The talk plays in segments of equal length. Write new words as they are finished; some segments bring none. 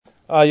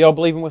Y'all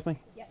believing with me?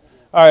 Yep.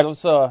 All right,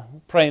 let's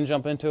pray and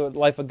jump into it.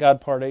 Life of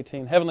God, Part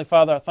 18. Heavenly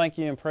Father, I thank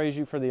you and praise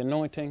you for the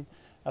anointing.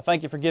 I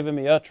thank you for giving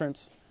me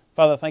utterance.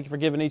 Father, I thank you for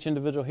giving each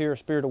individual here a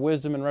spirit of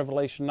wisdom and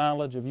revelation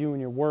knowledge of you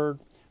and your word,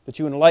 that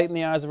you enlighten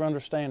the eyes of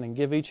understanding.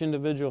 Give each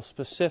individual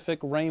specific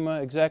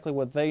rhema, exactly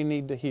what they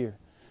need to hear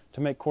to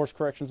make course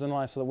corrections in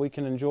life so that we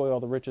can enjoy all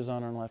the riches,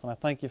 honor, and life. And I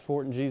thank you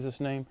for it in Jesus'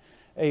 name.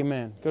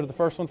 Amen. Go to the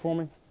first one for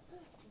me.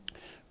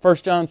 1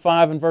 John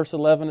 5 and verse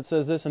 11, it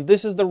says this, "And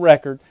this is the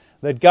record,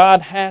 that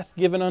God hath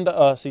given unto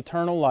us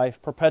eternal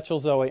life, perpetual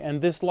Zoe,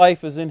 and this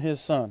life is in His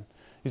Son."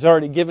 He's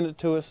already given it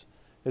to us.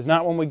 It's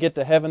not when we get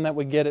to heaven that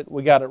we get it.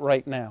 We got it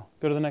right now.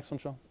 Go to the next one,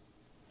 Sean.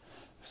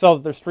 We saw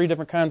that there's three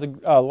different kinds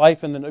of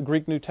life in the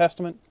Greek New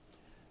Testament.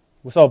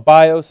 We saw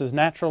bios as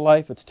natural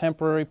life. It's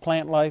temporary,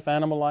 plant life,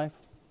 animal life.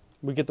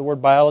 We get the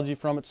word biology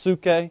from it.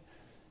 Psyche,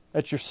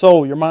 that's your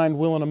soul, your mind,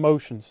 will, and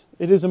emotions.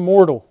 It is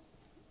immortal.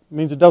 It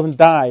means it doesn't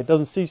die. It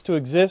doesn't cease to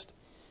exist.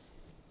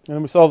 And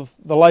then we saw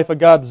the life of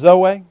God,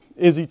 Zoe,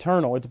 is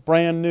eternal. It's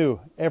brand new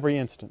every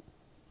instant.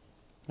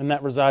 And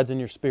that resides in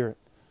your spirit.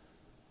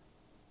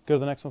 Go to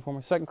the next one for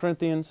me. 2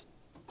 Corinthians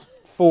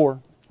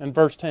 4 and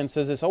verse 10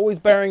 says this, "Always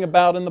bearing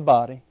about in the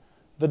body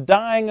the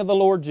dying of the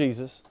Lord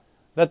Jesus,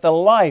 that the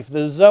life,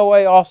 the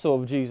Zoe also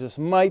of Jesus,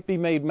 might be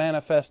made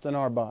manifest in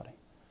our body."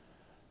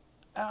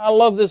 I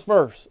love this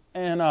verse.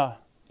 And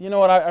you know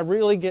what? I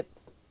really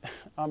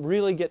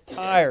get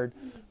tired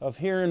of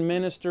hearing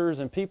ministers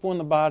and people in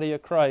the body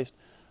of Christ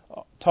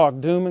talk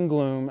doom and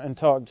gloom and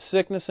talk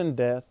sickness and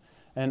death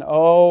and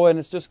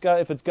it's just God,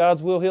 if it's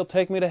God's will, He'll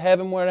take me to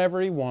heaven wherever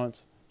He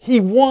wants. He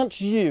wants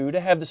you to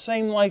have the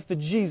same life that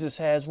Jesus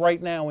has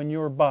right now in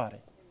your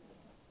body.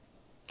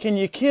 Can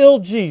you kill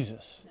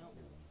Jesus? No.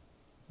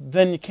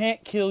 Then you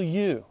can't kill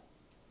you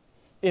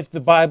if the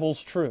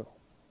Bible's true.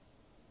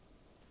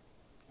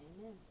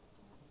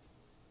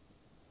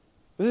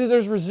 Amen.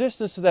 There's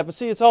resistance to that, but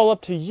see, it's all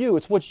up to you.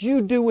 It's what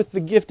you do with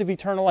the gift of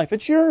eternal life.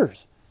 It's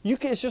yours.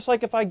 It's just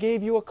like if I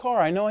gave you a car.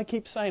 I know I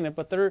keep saying it,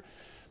 but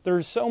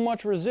there's so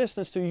much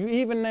resistance to you.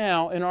 Even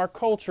now, in our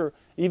culture,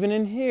 even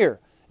in here,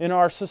 in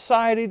our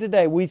society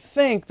today, we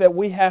think that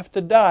we have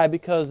to die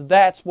because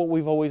that's what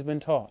we've always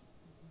been taught.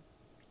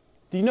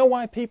 Do you know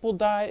why people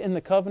die in the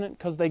covenant?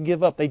 Because they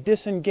give up. They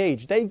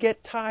disengage. They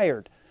get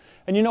tired.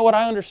 And you know what?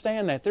 I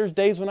understand that. There's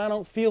days when I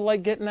don't feel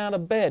like getting out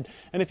of bed.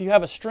 And if you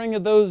have a string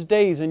of those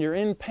days and you're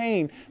in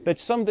pain, that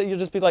someday you'll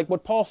just be like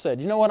what Paul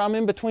said. You know what? I'm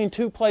in between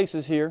two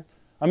places here.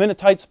 I'm in a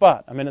tight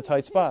spot. I'm in a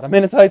tight spot. I'm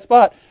in a tight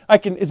spot.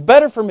 It's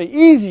better for me,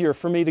 easier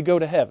for me to go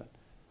to heaven.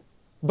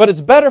 But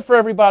it's better for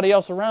everybody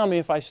else around me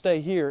if I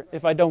stay here,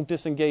 if I don't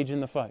disengage in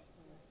the fight.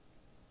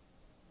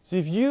 See,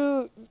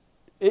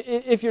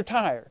 if you're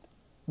tired,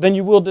 then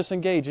you will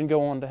disengage and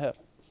go on to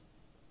heaven.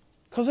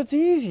 Because it's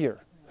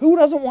easier. Who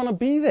doesn't want to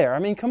be there? I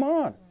mean, come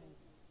on.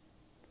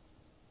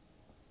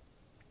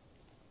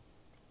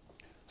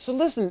 So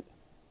listen,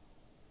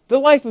 the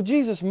life of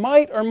Jesus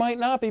might or might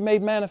not be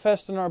made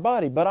manifest in our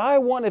body. But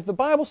if the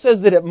Bible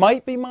says that it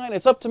might be mine,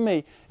 it's up to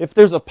me. If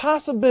there's a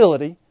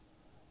possibility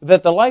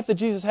that the life that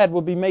Jesus had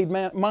will be made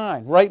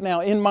mine right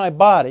now in my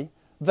body,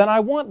 then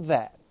I want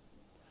that.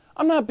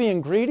 I'm not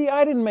being greedy.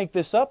 I didn't make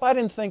this up. I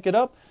didn't think it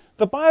up.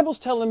 The Bible's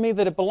telling me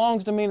that it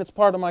belongs to me and it's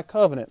part of my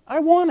covenant. I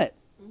want it.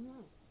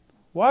 Mm-hmm.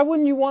 Why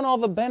wouldn't you want all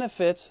the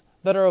benefits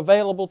that are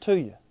available to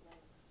you?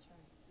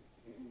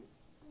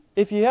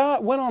 If you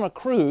went on a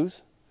cruise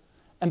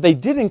and they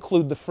did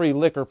include the free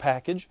liquor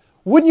package,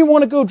 wouldn't you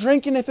want to go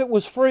drinking if it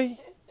was free?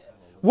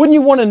 Wouldn't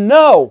you want to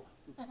know?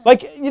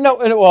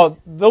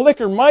 The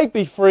liquor might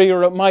be free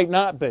or it might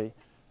not be.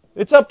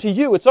 It's up to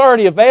you. It's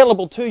already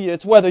available to you.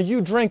 It's whether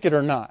you drink it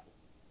or not.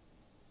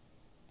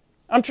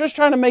 I'm just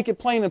trying to make it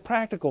plain and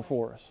practical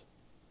for us.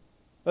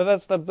 But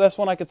that's the best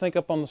one I could think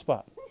up on the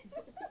spot.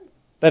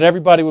 That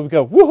everybody would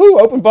go, woohoo,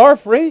 open bar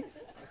free?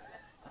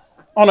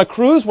 On a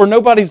cruise where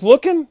nobody's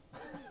looking?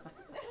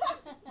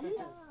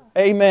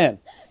 Amen.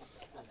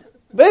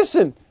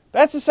 Listen,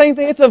 that's the same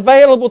thing. It's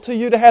available to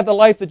you to have the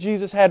life that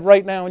Jesus had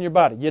right now in your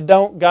body. You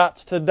don't got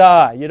to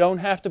die. You don't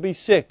have to be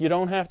sick. You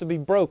don't have to be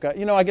broke.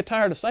 I get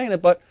tired of saying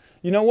it, but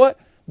you know what?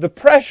 The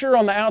pressure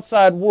on the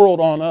outside world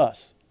on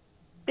us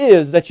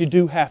is that you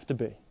do have to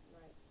be.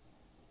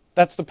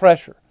 That's the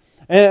pressure.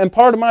 And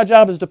part of my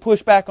job is to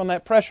push back on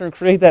that pressure and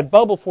create that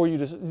bubble for you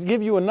to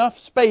give you enough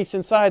space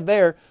inside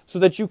there so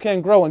that you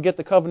can grow and get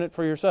the covenant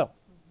for yourself.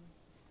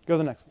 Go to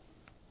the next one.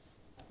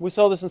 We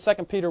saw this in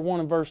 2 Peter 1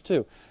 and verse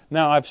 2.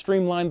 Now, I've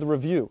streamlined the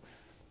review.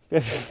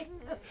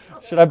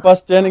 Should I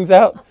bust Jennings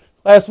out?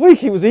 Last week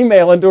he was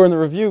emailing during the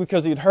review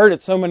because he'd heard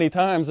it so many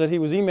times that he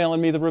was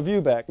emailing me the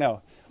review back.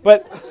 No.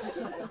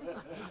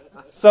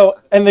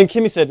 And then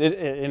Kimmy said,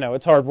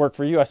 it's hard work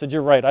for you. I said,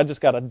 you're right. I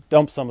just got to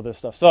dump some of this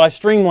stuff. So I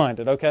streamlined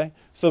it, okay?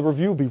 So the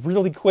review will be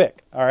really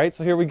quick. All right,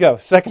 so here we go.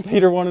 2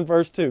 Peter 1 and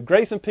verse 2.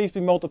 Grace and peace be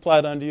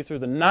multiplied unto you through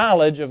the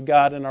knowledge of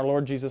God and our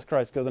Lord Jesus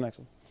Christ. Go to the next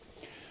one.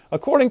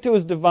 According to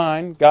His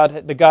divine,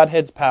 the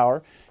Godhead's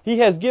power, He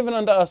has given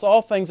unto us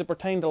all things that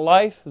pertain to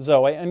life,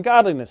 Zoe, and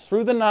godliness,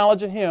 through the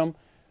knowledge of Him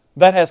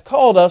that has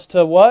called us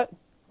to what?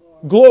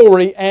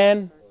 Glory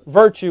and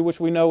virtue, which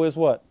we know is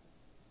what?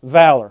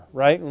 Valor,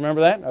 right?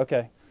 Remember that?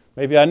 Okay.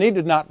 Maybe I need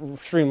to not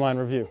streamline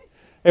review.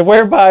 And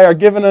whereby are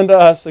given unto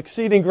us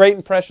exceeding great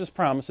and precious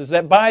promises,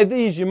 that by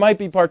these you might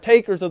be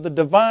partakers of the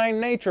divine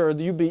nature, or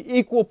that you be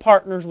equal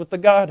partners with the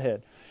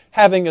Godhead,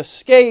 having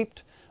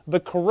escaped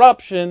the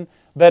corruption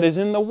that is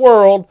in the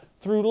world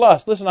through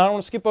lust. Listen, I don't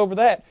want to skip over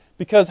that,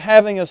 because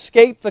having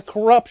escaped the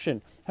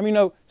corruption, I mean,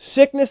 no,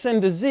 sickness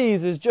and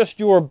disease is just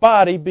your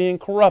body being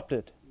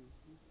corrupted.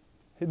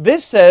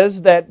 This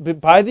says that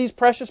by these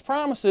precious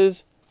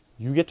promises,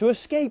 you get to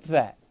escape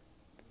that.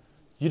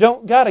 You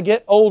don't got to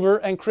get older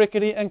and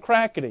crickety and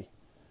crackety.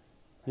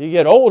 You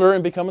get older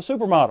and become a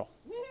supermodel.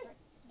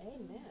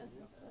 Amen.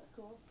 That's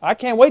cool. I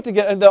can't wait to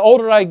get, the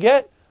older I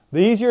get, the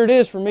easier it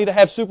is for me to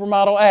have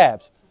supermodel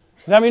abs.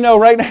 Does that mean,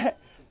 right now?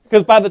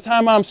 Because by the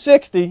time I'm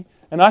 60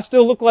 and I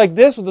still look like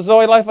this with the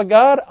Zoe Life of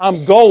God,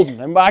 I'm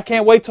golden. And I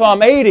can't wait till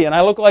I'm 80 and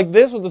I look like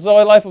this with the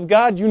Zoe Life of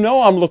God. You know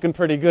I'm looking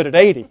pretty good at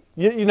 80.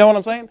 You know what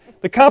I'm saying?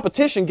 The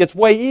competition gets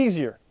way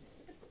easier.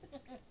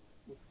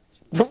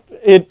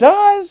 It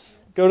does.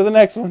 Go to the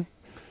next one.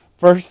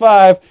 Verse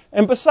 5.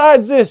 And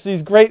besides this,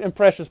 these great and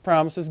precious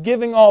promises,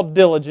 giving all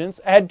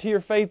diligence, add to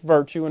your faith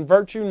virtue, and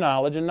virtue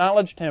knowledge, and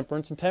knowledge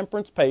temperance, and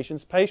temperance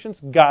patience,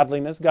 patience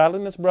godliness,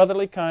 godliness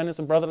brotherly kindness,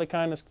 and brotherly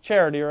kindness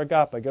charity or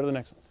agape. Go to the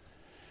next one.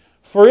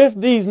 For if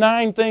these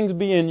 9 things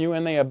be in you,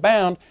 and they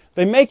abound,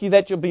 they make you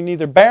that you'll be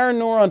neither barren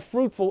nor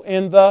unfruitful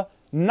in the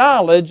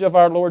knowledge of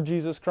our Lord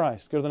Jesus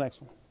Christ. Go to the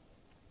next one.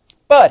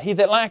 But he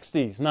that lacks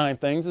these 9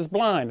 things is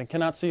blind and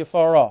cannot see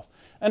afar off,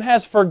 and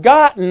has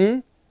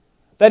forgotten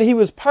that he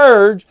was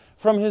purged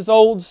from his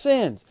old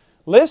sins.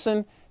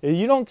 Listen, if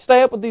you don't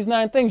stay up with these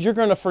 9 things, you're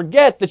going to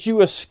forget that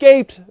you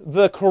escaped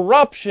the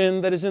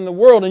corruption that is in the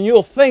world, and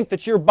you'll think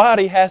that your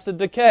body has to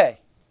decay.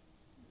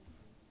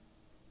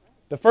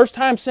 The first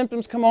time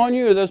symptoms come on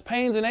you, or those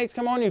pains and aches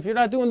come on you, if you're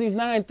not doing these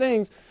 9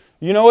 things,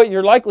 you know what?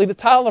 You're likely to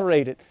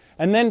tolerate it.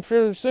 And then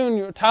pretty soon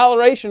your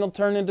toleration will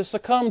turn into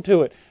succumb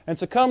to it. And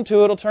succumb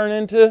to it will turn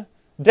into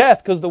death,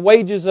 because the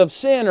wages of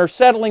sin or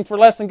settling for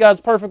less than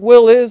God's perfect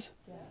will is.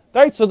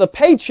 Right? So the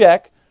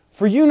paycheck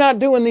for you not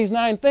doing these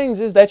 9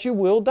 things is that you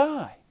will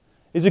die.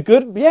 Is it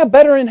good? Yeah,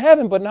 better in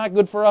heaven, but not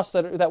good for us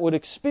that would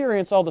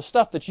experience all the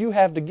stuff that you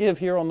have to give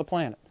here on the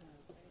planet.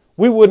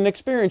 We wouldn't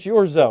experience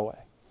your Zoe.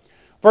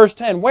 Verse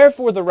 10,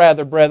 wherefore the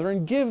rather,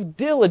 brethren, give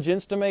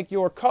diligence to make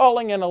your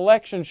calling and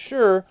election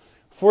sure,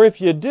 for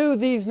if you do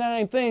these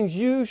 9 things,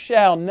 you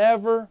shall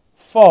never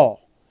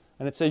fall.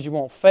 And it says you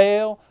won't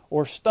fail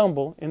or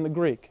stumble in the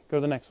Greek. Go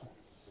to the next one.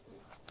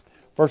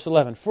 Verse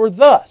 11, for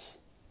thus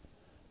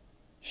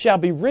shall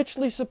be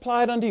richly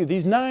supplied unto you,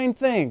 these 9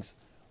 things,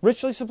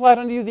 richly supplied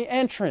unto you the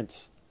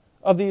entrance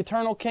of the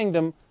eternal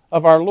kingdom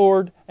of our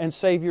Lord and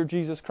Savior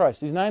Jesus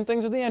Christ. These 9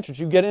 things are the entrance.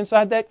 You get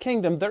inside that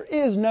kingdom, there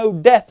is no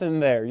death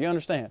in there, you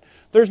understand?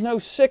 There's no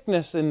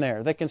sickness in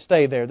there that can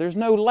stay there. There's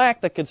no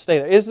lack that can stay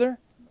there. Is there?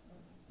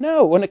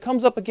 No. When it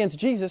comes up against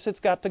Jesus,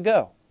 it's got to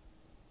go.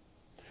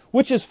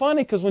 Which is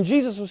funny, because when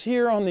Jesus was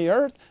here on the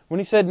earth, when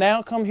He said,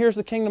 now come, here's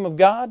the kingdom of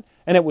God,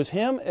 and it was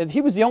Him, and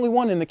He was the only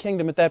one in the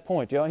kingdom at that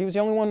point. You know, He was the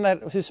only one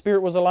that His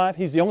Spirit was alive.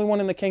 He's the only one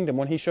in the kingdom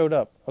when He showed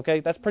up.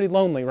 Okay, that's pretty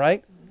lonely,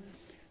 right?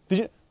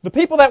 The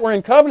people that were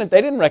in covenant,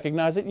 they didn't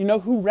recognize it. You know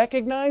who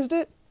recognized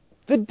it?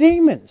 The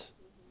demons.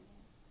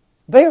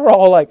 They were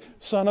all like,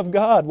 Son of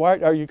God, why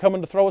are you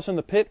coming to throw us in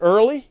the pit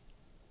early?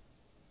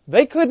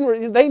 They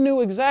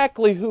knew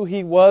exactly who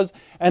He was,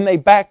 and they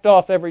backed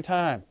off every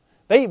time.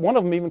 One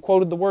of them even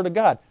quoted the Word of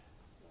God,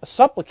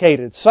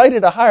 supplicated,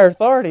 cited a higher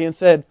authority, and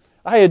said,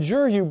 I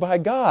adjure you by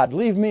God,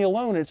 leave me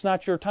alone, it's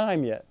not your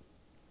time yet.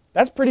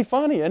 That's pretty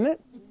funny, isn't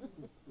it?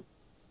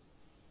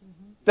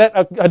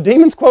 That a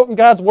demon's quoting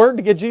God's Word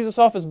to get Jesus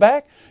off his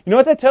back? You know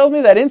what that tells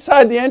me? That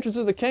inside the entrance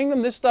of the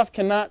kingdom, this stuff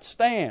cannot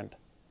stand.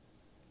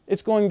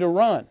 It's going to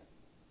run.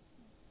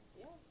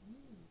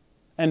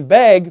 And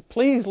beg,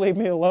 please leave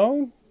me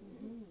alone.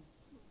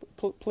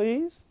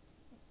 Please?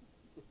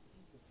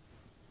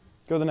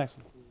 Go to the next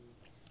one.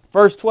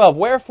 Verse 12,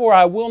 wherefore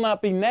I will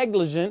not be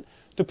negligent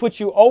to put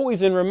you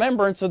always in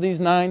remembrance of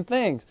these 9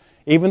 things,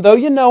 even though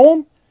you know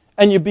them,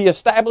 and you be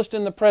established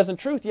in the present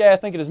truth. Yeah, I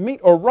think it is meet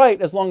or right,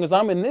 as long as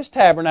I'm in this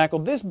tabernacle,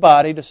 this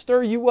body, to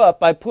stir you up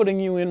by putting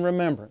you in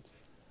remembrance.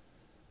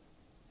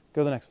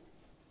 Go to the next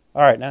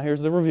one. All right, now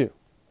here's the review.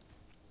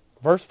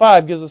 Verse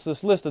 5 gives us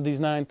this list of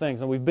these 9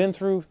 things, and we've been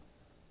through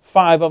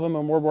 5 of them,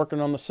 and we're working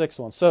on the 6th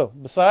one. So,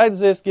 besides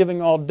this,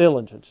 giving all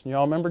diligence. You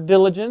all remember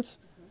diligence,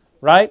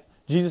 right?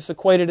 Jesus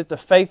equated it to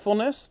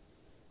faithfulness.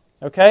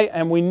 Okay?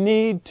 And we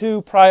need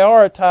to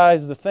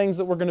prioritize the things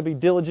that we're going to be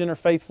diligent or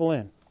faithful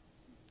in.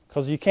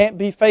 Because you can't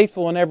be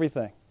faithful in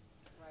everything.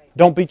 Right.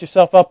 Don't beat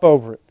yourself up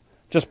over it.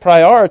 Just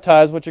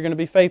prioritize what you're going to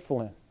be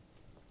faithful in.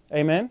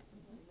 Amen?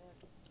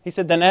 He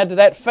said, then add to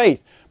that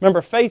faith.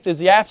 Remember, faith is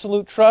the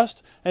absolute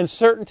trust and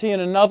certainty in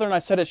another, and I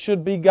said it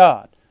should be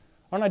God.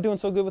 Aren't I doing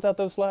so good without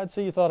those slides?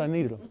 See, you thought I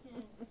needed them.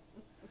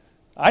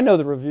 I know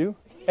the review.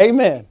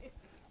 Amen.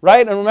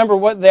 Right? And remember,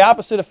 what the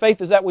opposite of faith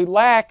is that we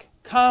lack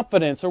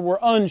confidence, or we're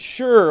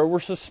unsure, or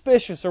we're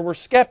suspicious, or we're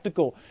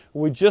skeptical.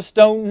 We just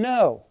don't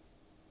know.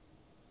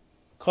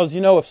 Because,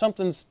 if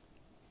something's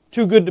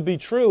too good to be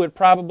true,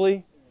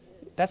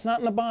 that's not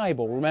in the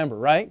Bible, remember,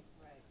 right?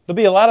 There'll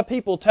be a lot of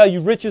people tell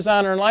you riches,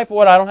 honor, and life.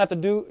 What, I don't have to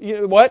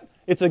do, what?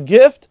 It's a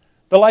gift?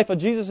 The life of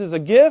Jesus is a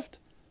gift?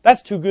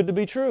 That's too good to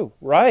be true,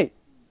 right?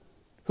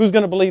 Who's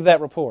going to believe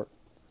that report?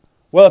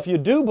 Well, if you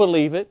do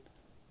believe it,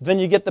 then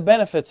you get the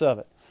benefits of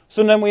it.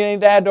 So then we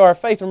need to add to our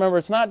faith. Remember,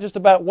 it's not just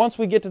about once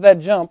we get to that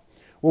jump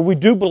where we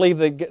do believe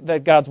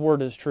that God's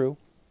Word is true,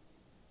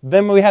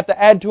 then we have to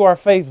add to our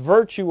faith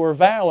virtue or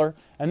valor,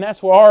 and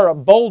that's where our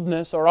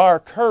boldness or our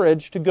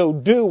courage to go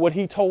do what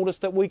He told us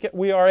that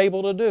we are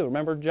able to do.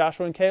 Remember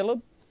Joshua and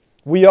Caleb?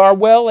 We are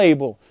well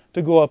able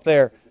to go up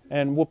there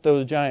and whoop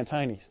those giant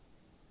tinies.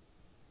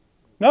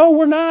 No,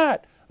 we're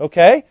not.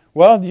 Okay,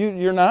 well,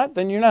 you're not,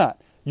 then you're not.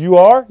 You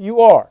are, you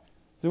are.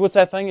 So what's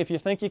that thing? If you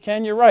think you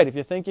can, you're right. If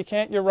you think you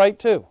can't, you're right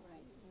too.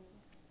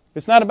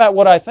 It's not about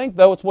what I think,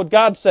 though. It's what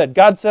God said.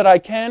 God said I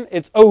can.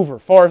 It's over.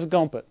 Forrest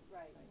Gump it.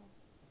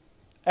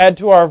 Add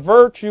to our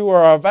virtue or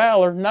our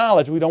valor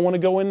knowledge. We don't want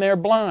to go in there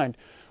blind.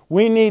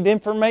 We need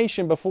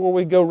information before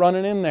we go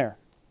running in there.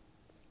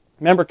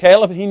 Remember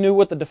Caleb? He knew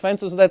what the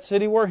defenses of that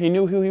city were. He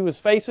knew who he was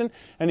facing,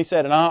 and he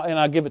said, and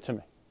I'll give it to me.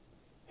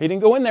 He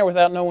didn't go in there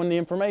without knowing the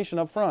information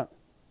up front.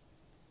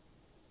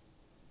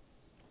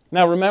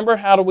 Now remember,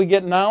 how do we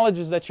get knowledge?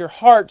 Is that your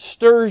heart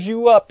stirs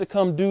you up to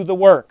come do the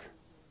work.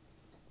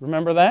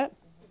 Remember that?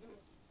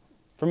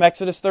 From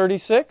Exodus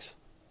 36?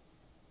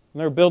 When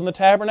they were building the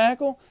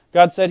tabernacle,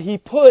 God said He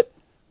put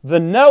the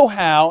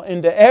know-how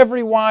into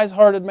every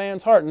wise-hearted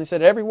man's heart. And He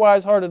said every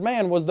wise-hearted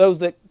man was those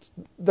that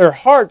their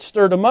heart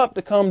stirred them up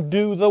to come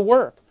do the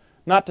work.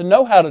 Not to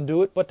know how to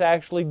do it, but to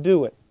actually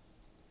do it.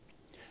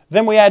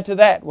 Then we add to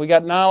that, we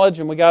got knowledge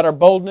and we got our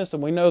boldness,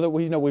 and we know that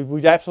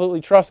we absolutely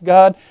trust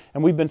God,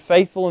 and we've been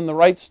faithful in the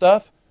right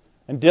stuff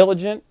and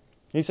diligent.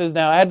 He says,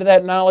 now add to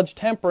that knowledge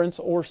temperance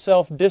or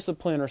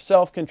self-discipline or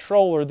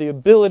self-control, or the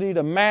ability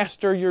to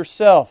master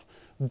yourself,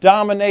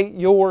 dominate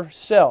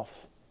yourself.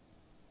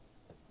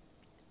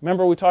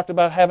 Remember, we talked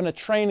about having a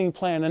training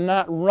plan and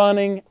not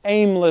running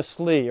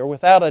aimlessly or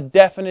without a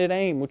definite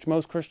aim, which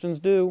most Christians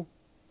do.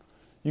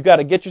 You've got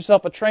to get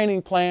yourself a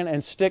training plan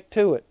and stick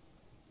to it.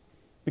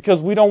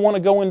 Because we don't want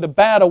to go into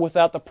battle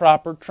without the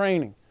proper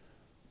training.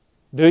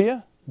 Do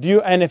you?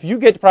 And if you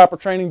get proper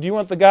training, do you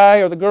want the guy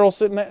or the girl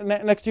sitting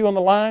next to you on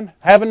the line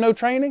having no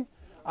training?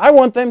 I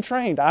want them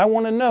trained. I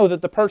want to know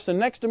that the person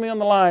next to me on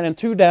the line, and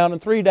 2 down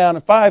and 3 down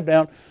and 5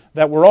 down,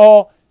 that we're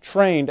all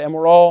trained and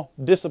we're all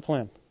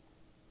disciplined.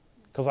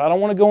 Because I don't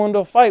want to go into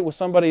a fight with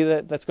somebody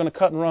that's going to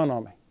cut and run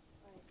on me.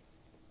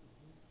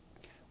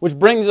 Which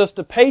brings us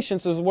to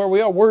patience, is where we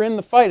are. We're in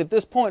the fight. At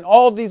this point,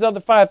 all of these other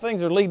 5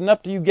 things are leading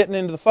up to you getting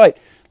into the fight.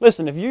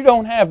 Listen, if you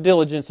don't have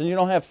diligence and you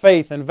don't have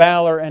faith and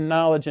valor and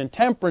knowledge and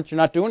temperance, you're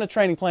not doing a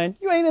training plan,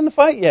 you ain't in the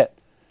fight yet.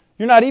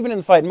 You're not even in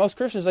the fight. Most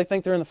Christians, they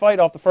think they're in the fight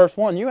off the first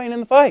one. You ain't in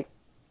the fight.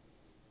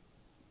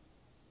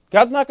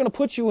 God's not going to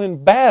put you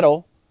in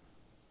battle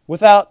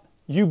without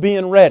you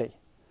being ready.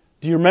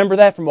 Do you remember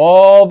that from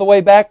all the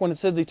way back when it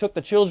said He took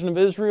the children of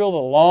Israel the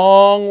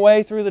long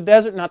way through the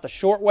desert, not the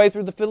short way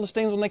through the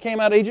Philistines when they came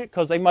out of Egypt,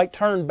 because they might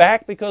turn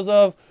back because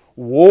of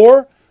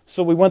war?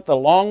 So we went the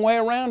long way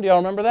around. Do y'all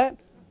remember that?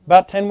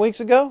 About 10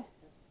 weeks ago?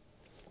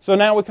 So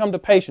now we come to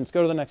patience.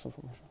 Go to the next one.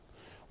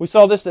 We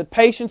saw this, that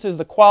patience is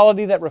the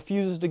quality that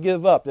refuses to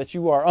give up, that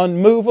you are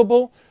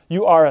unmovable,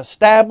 you are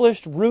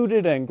established,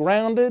 rooted and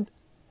grounded,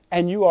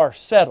 and you are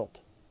settled,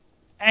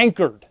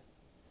 anchored.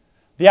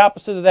 The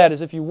opposite of that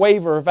is if you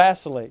waver or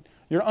vacillate.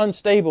 You're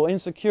unstable,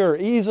 insecure,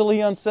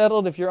 easily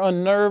unsettled. If you're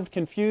unnerved,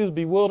 confused,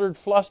 bewildered,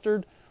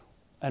 flustered.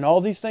 And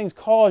all these things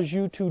cause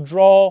you to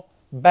draw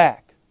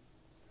back.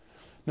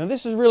 Now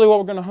this is really what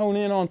we're going to hone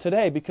in on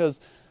today, because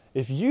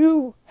if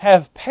you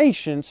have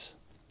patience,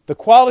 the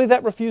quality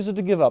that refuses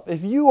to give up,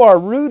 if you are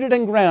rooted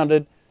and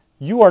grounded,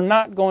 you are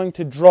not going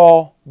to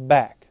draw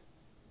back.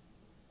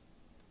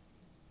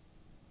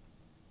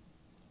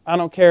 I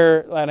don't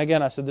care, and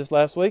again I said this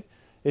last week,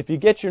 if you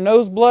get your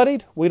nose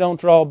bloodied, we don't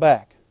draw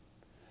back.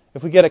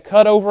 If we get a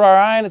cut over our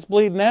eye and it's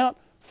bleeding out,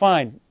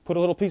 fine. Put a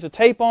little piece of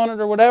tape on it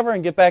or whatever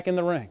and get back in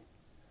the ring.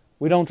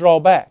 We don't draw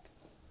back.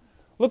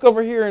 Look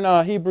over here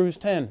in Hebrews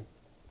 10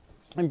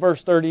 in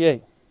verse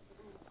 38.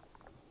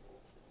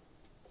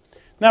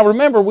 Now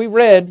remember, we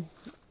read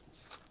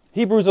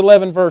Hebrews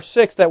 11 verse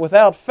 6, that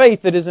without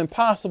faith it is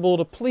impossible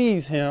to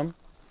please Him.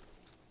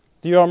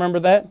 Do you all remember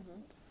that?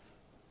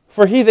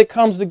 For he that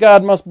comes to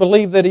God must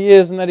believe that He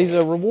is, and that He's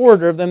a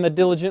rewarder of them that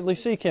diligently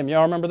seek Him.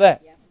 Y'all remember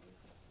that? Yeah.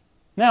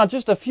 Now,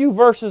 just a few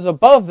verses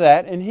above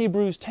that, in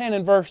Hebrews 10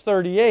 and verse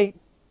 38,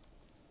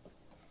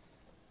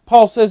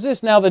 Paul says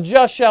this, now the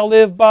just shall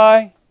live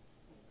by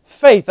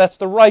faith. That's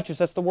the righteous.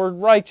 That's the word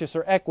righteous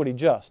or equity,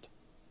 just.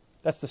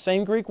 That's the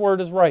same Greek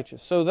word as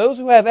righteous. So those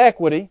who have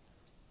equity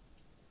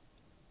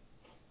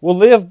will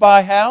live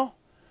by how?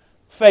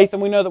 Faith.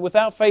 And we know that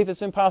without faith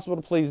it's impossible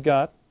to please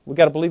God. We've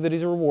got to believe that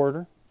He's a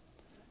rewarder.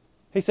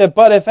 He said,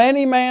 but if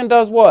any man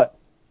does what?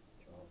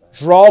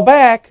 Draw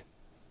back.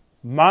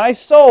 My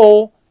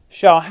soul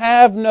shall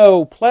have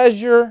no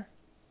pleasure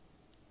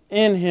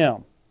in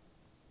him.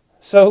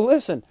 So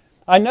listen,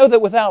 I know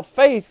that without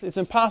faith it's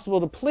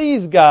impossible to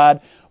please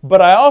God,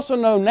 but I also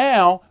know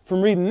now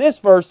from reading this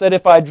verse that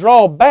if I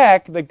draw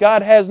back, that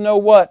God has no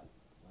what?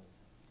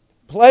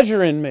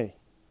 Pleasure in me.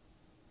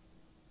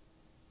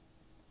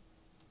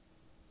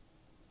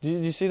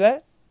 Did you see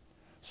that?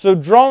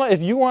 So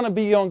if you want to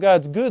be on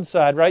God's good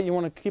side, right? You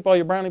want to keep all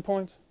your brownie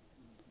points?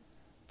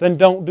 Then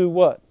don't do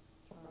what?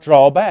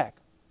 Draw back.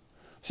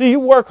 See, you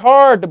work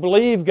hard to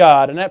believe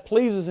God, and that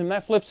pleases Him.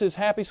 That flips His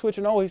happy switch,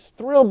 and He's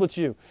thrilled with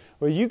you.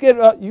 Well, you get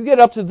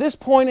up to this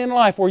point in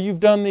life where you've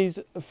done these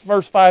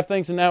first 5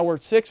 things, and now we're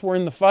at 6. We're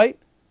in the fight.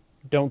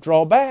 Don't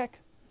draw back,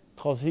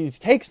 because He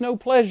takes no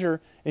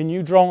pleasure in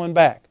you drawing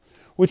back.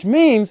 Which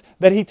means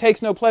that He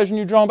takes no pleasure in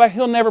you drawing back.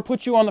 He'll never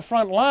put you on the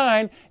front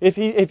line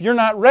if you're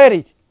not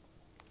ready.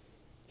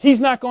 He's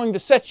not going to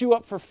set you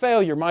up for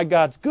failure. My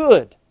God's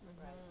good.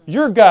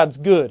 Your God's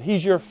good.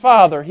 He's your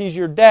Father. He's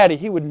your Daddy.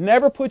 He would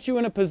never put you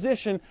in a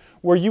position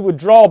where you would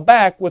draw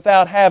back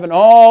without having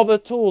all the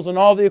tools and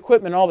all the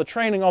equipment, all the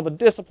training, all the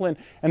discipline,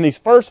 and these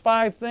first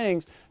 5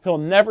 things. He'll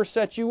never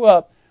set you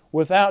up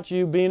without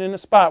you being in a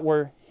spot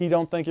where He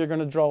don't think you're going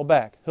to draw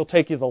back. He'll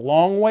take you the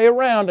long way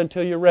around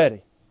until you're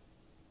ready.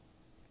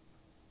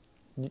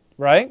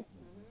 Right?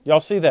 Y'all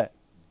see that?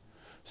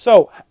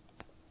 So,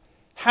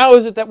 how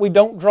is it that we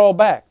don't draw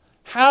back?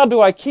 How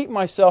do I keep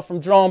myself from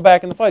drawing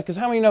back in the fight? Because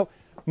how many know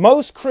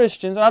most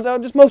Christians,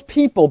 just most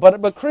people,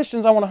 but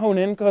Christians I want to hone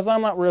in because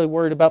I'm not really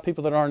worried about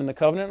people that aren't in the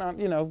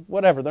covenant.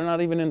 Whatever, they're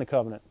not even in the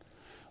covenant.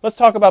 Let's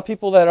talk about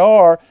people that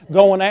are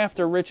going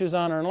after riches,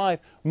 honor, and life.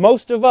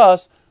 Most of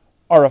us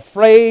are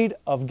afraid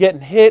of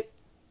getting hit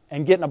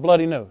and getting a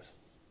bloody nose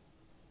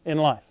in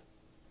life.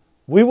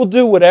 We will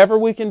do whatever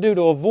we can do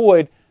to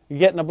avoid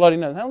getting a bloody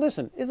nose. Now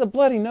listen, is a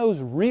bloody nose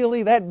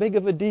really that big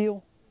of a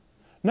deal?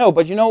 No,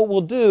 but you know what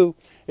we'll do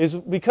is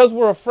because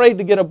we're afraid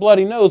to get a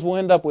bloody nose, we'll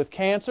end up with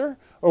cancer,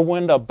 or we'll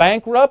end up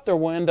bankrupt, or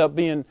we'll end up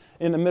being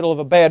in the middle of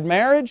a bad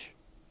marriage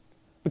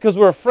because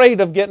we're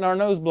afraid of getting our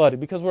nose bloody,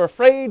 because we're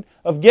afraid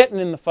of getting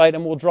in the fight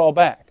and we'll draw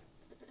back.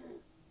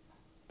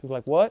 People are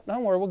like, what?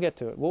 Don't worry, we'll get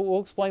to it.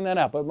 We'll explain that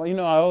out. But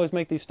I always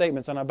make these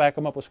statements and I back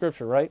them up with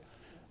Scripture, right?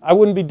 I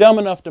wouldn't be dumb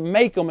enough to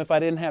make them if I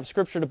didn't have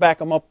Scripture to back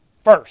them up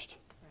first.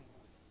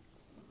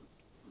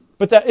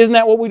 But isn't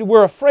that what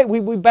we're afraid?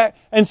 We back.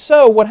 And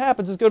so what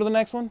happens is, go to the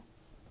next one.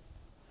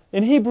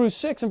 In Hebrews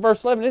 6 and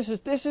verse 11,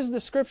 this is the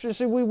Scripture.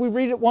 See, we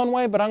read it one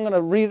way, but I'm going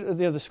to read it.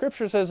 The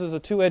Scripture says it's a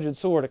two-edged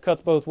sword. It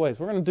cuts both ways.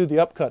 We're going to do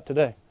the upcut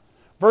today.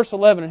 Verse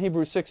 11 in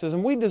Hebrews 6 says,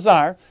 and we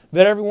desire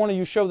that every one of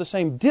you show the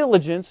same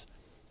diligence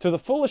to the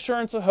full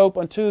assurance of hope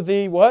unto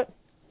the what?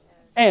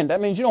 End.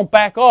 That means you don't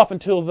back off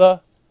until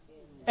the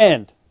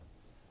end.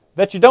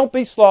 That you don't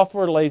be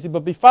slothful or lazy,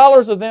 but be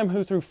followers of them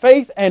who through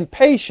faith and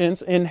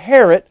patience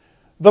inherit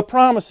the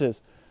promises.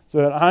 So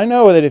that I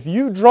know that if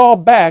you draw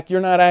back, you're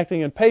not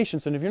acting in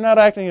patience. And if you're not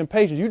acting in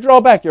patience, you draw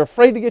back, you're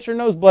afraid to get your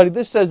nose bloody.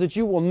 This says that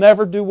you will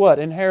never do what?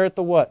 Inherit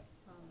the what?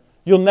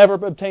 You'll never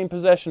obtain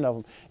possession of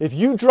them. If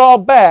you draw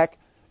back,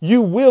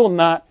 you will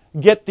not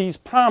get these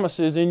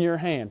promises in your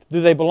hand.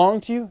 Do they belong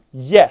to you?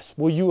 Yes.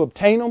 Will you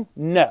obtain them?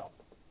 No.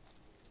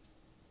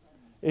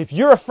 If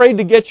you're afraid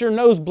to get your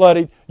nose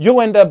bloodied,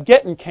 you'll end up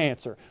getting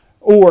cancer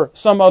or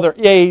some other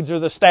AIDS or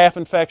the staph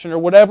infection or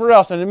whatever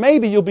else. And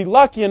maybe you'll be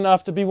lucky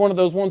enough to be one of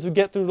those ones who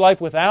get through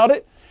life without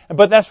it.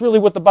 But that's really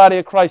what the body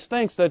of Christ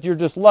thinks, that you're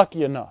just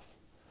lucky enough.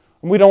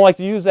 And we don't like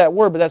to use that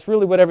word, but that's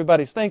really what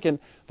everybody's thinking.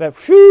 That,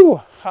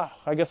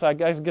 I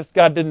guess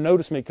God didn't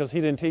notice me because He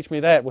didn't teach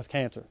me that with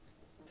cancer.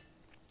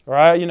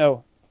 Right?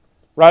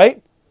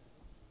 Right?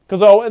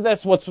 Because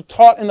that's what's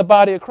taught in the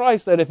body of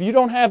Christ, that if you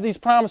don't have these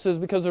promises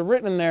because they're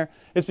written in there,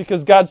 it's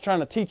because God's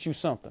trying to teach you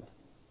something.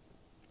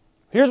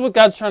 Here's what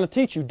God's trying to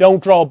teach you.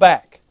 Don't draw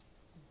back.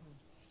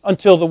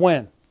 Until the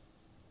when?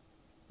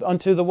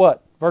 Unto the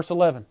what? Verse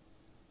 11.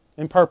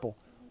 In purple.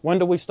 When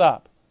do we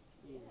stop?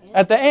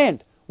 At the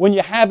end. When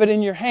you have it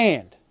in your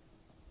hand.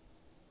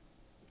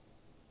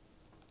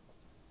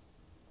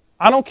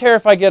 I don't care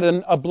if I get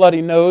a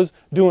bloody nose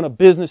doing a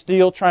business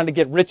deal trying to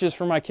get riches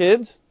for my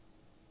kids.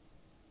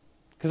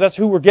 Because that's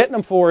who we're getting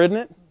them for, isn't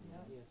it?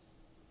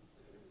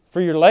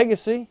 For your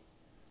legacy.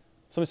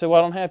 Somebody say, well,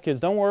 I don't have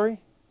kids. Don't worry.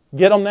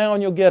 Get them now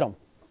and you'll get them.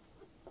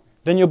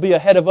 Then you'll be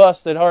ahead of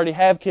us that already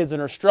have kids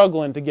and are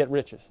struggling to get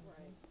riches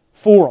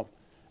for them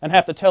and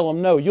have to tell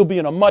them no. You'll be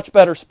in a much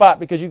better spot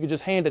because you could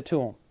just hand it to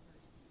them.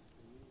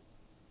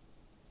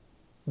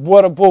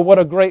 What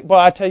a great,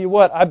 I tell you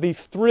what, I'd be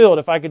thrilled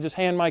if I could just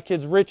hand my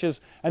kids riches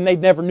and they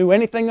never knew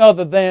anything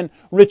other than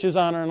riches,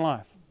 honor, and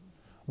life.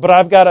 But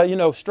I've got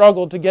to,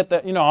 struggle to get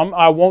that,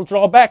 I won't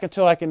draw back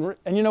until I can,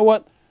 and you know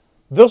what?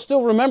 They'll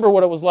still remember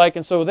what it was like,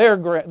 and so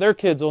their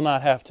kids will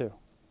not have to.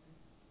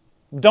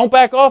 Don't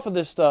back off of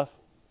this stuff.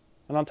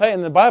 And I'll tell you,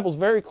 and the Bible's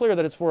very clear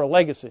that it's for a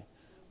legacy.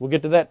 We'll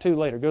get to that too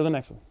later. Go to the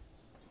next one.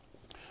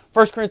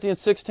 1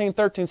 Corinthians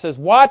 16:13 says,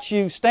 watch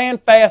you,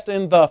 stand fast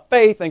in the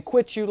faith, and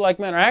quit you like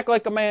men, or act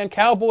like a man,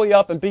 cowboy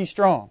up, and be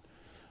strong.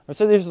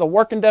 So this is a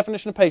working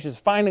definition of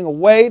patience. Finding a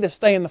way to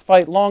stay in the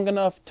fight long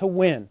enough to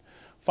win.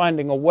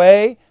 Finding a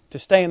way to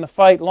stay in the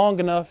fight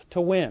long enough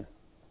to win.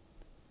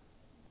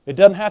 It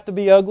doesn't have to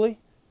be ugly.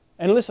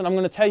 And listen, I'm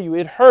going to tell you,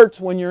 it hurts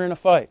when you're in a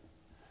fight.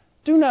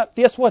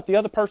 Guess what? The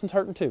other person's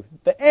hurting too.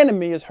 The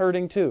enemy is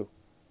hurting too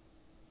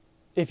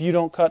if you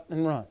don't cut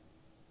and run.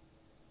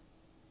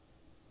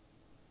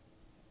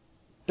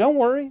 Don't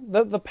worry.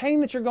 The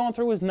pain that you're going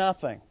through is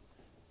nothing.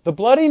 The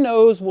bloody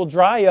nose will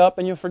dry up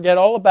and you'll forget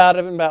all about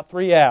it in about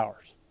 3 hours.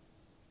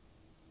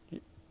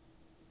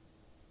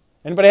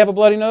 Anybody have a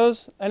bloody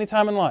nose any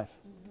time in life?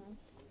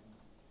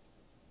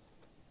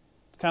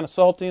 It's kind of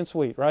salty and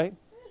sweet, right?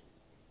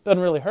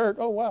 Doesn't really hurt.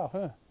 Oh, wow.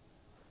 Huh.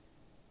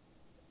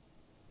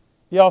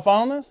 Y'all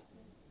following this?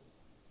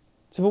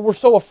 See, but we're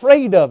so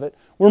afraid of it.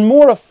 We're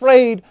more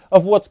afraid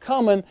of what's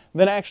coming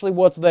than actually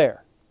what's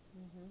there.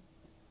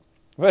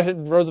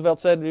 Roosevelt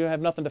said you have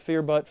nothing to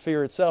fear but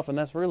fear itself, and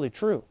that's really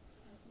true.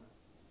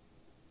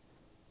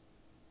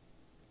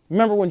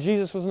 Remember when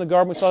Jesus was in the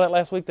garden, we saw that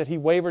last week, that he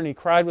wavered and he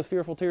cried with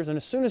fearful tears, and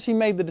as soon as he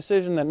made the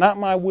decision that not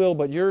my will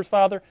but yours,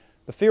 Father,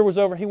 the fear was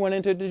over, he went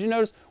into it. Did you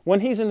notice when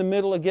he's in the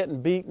middle of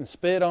getting beat and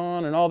spit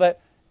on and all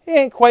that, he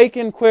ain't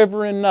quaking,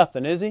 quivering,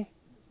 nothing, is he?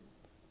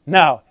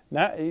 No.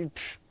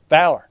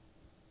 Valor.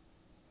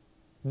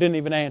 Didn't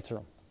even answer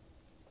him.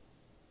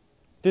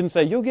 Didn't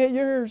say, you'll get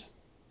yours.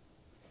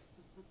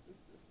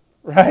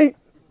 Right?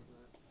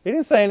 He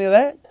didn't say any of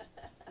that.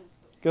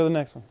 Go to the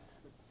next one.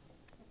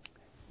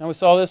 Now we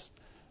saw this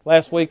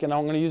last week, and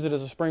I'm going to use it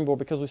as a springboard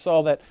because we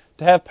saw that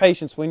to have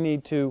patience, we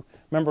need to,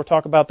 remember,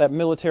 talk about that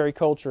military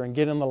culture and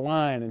get in the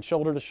line and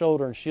shoulder to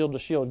shoulder and shield to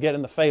shield, get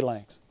in the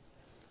phalanx.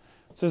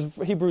 It says,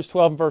 Hebrews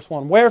 12 verse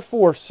 1,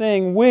 wherefore,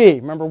 seeing we,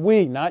 remember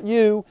we, not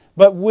you,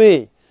 but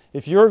we.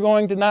 If you're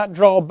going to not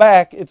draw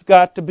back, it's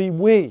got to be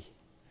we.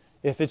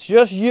 If it's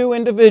just you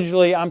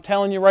individually, I'm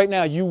telling you right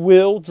now, you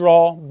will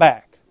draw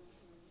back.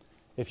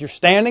 If you're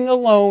standing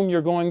alone,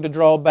 you're going to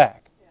draw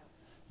back.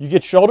 You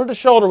get shoulder to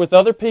shoulder with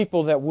other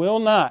people that will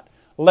not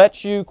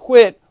let you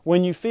quit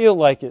when you feel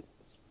like it.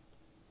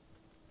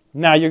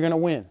 Now you're going to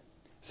win.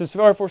 It says,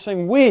 therefore,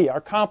 saying, we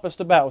are compassed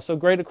about with so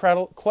great a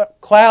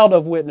cloud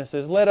of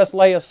witnesses. Let us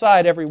lay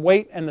aside every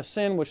weight and the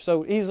sin which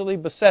so easily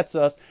besets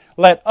us.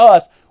 Let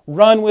us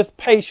run with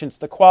patience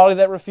the quality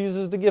that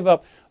refuses to give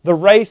up, the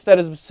race that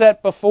is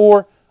set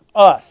before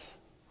us.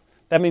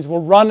 That means we're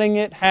running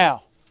it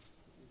how?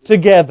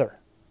 Together.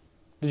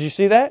 Did you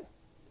see that?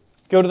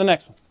 Go to the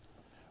next one.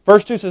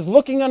 Verse 2 says,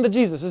 looking unto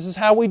Jesus. This is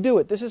how we do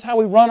it. This is how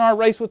we run our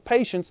race with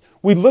patience.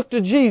 We look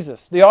to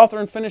Jesus, the author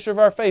and finisher of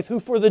our faith,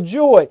 who for the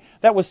joy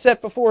that was set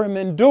before Him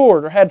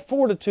endured or had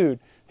fortitude.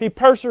 He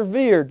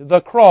persevered the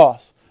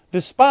cross,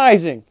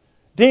 despising,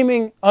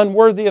 deeming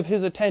unworthy of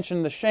His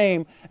attention the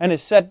shame, and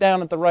is set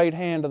down at the right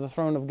hand of the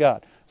throne of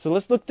God. So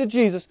let's look to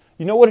Jesus.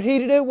 You know what He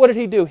did? What did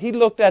He do? He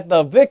looked at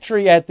the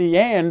victory at the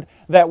end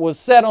that was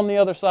set on the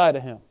other side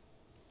of Him.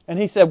 And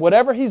He said,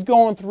 whatever He's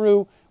going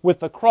through with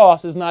the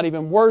cross is not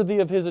even worthy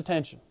of His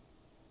attention.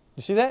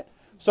 You see that?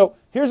 So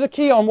here's a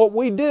key on what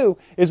we do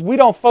is we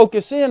don't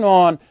focus in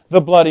on the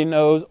bloody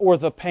nose or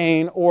the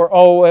pain or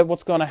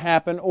what's going to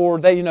happen or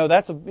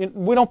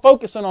we don't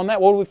focus in on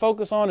that. What we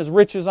focus on is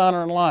riches,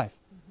 honor, and life.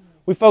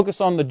 We focus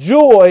on the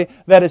joy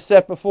that is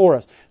set before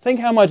us.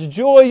 Think how much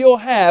joy you'll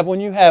have when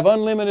you have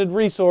unlimited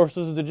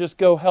resources to just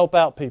go help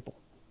out people.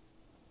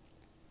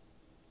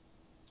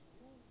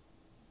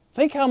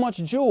 Think how much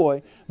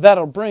joy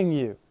that'll bring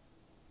you.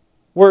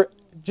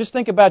 Just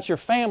think about your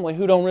family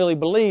who don't really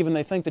believe and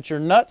they think that you're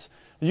nuts.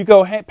 You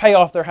go pay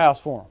off their house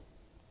for them.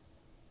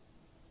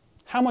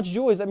 How much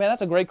joy is that? Man,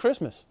 that's a great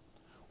Christmas.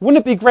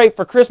 Wouldn't it be great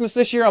for Christmas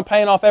this year? I'm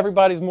paying off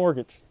everybody's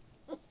mortgage.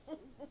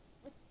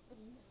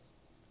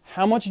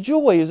 How much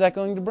joy is that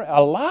going to bring?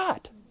 A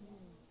lot.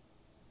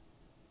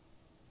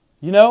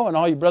 You know, and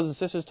all your brothers and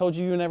sisters told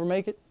you never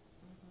make it.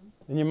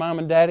 And your mom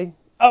and daddy,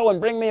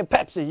 and bring me a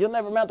Pepsi. You'll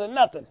never amount to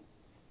nothing.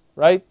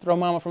 Right? Throw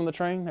mama from the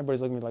train.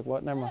 Everybody's looking at me like,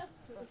 what? Never mind.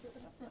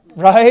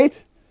 Right?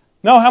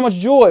 No, how much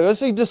joy. Let's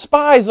see,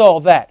 despise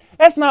all that.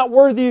 That's not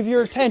worthy of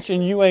your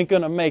attention. You ain't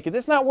going to make it.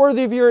 It's not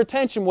worthy of your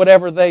attention,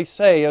 whatever they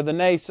say, or the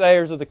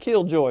naysayers or the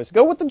killjoys.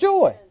 Go with the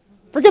joy.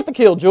 Forget the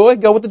killjoy.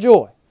 Go with the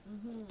joy.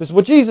 This is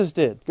what Jesus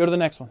did. Go to the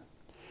next one.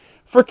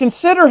 For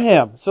consider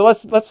Him. So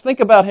let's think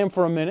about Him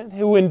for a minute.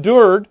 Who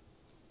endured.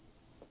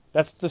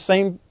 That's the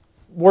same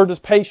word as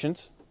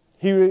patience.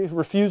 He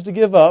refused to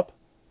give up.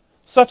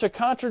 Such a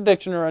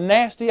contradiction or a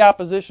nasty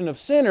opposition of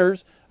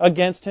sinners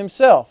against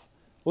Himself.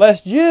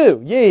 Lest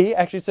ye,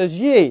 actually says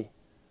ye,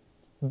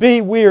 be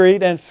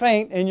wearied and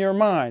faint in your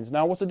minds.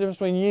 Now what's the difference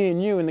between ye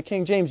and you? In the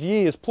King James,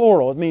 ye is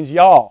plural. It means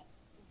y'all.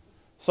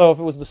 So if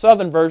it was the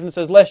Southern version, it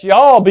says, lest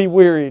y'all be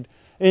wearied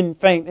and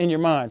faint in your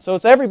minds. So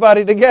it's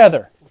everybody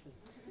together.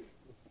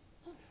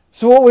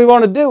 So what we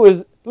want to do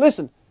is,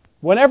 listen,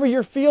 whenever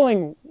you're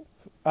feeling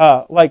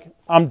like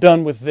I'm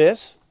done with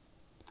this,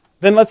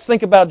 then let's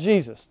think about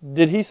Jesus.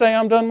 Did He say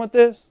I'm done with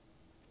this?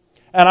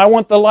 And I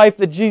want the life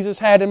that Jesus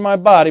had in my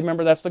body.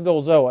 Remember, that's the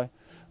goal, Zoe.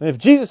 And if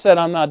Jesus said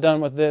I'm not done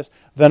with this,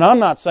 then I'm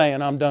not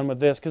saying I'm done with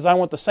this because I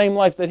want the same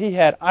life that He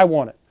had. I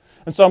want it.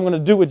 And so I'm going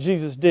to do what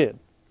Jesus did.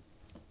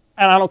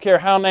 And I don't care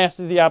how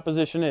nasty the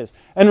opposition is.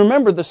 And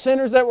remember, the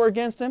sinners that were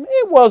against Him,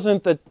 it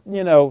wasn't the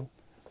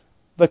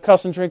the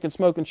cussing, drinking,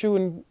 smoking,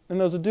 chewing, and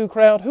those that do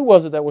crowd, who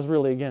was it that was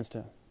really against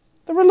him?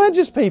 The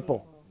religious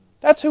people.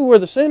 That's who were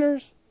the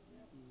sinners.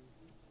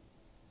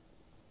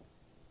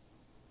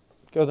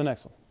 Go to the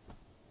next one.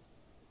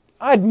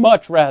 I'd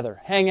much rather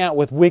hang out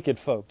with wicked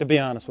folk, to be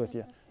honest with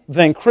you,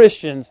 than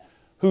Christians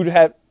who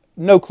have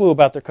no clue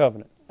about their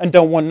covenant and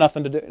don't want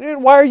nothing to do.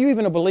 Why are you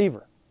even a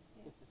believer?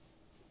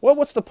 Well,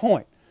 what's the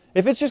point?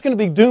 If it's just going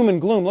to be doom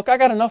and gloom, look, I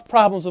got enough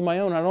problems of my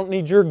own. I don't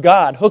need your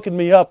God hooking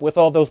me up with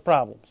all those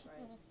problems.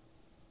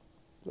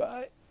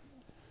 Right?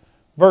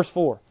 Verse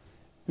 4.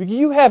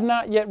 You have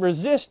not yet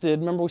resisted.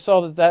 Remember, we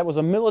saw that was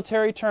a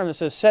military term that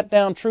says set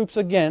down troops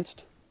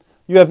against.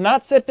 You have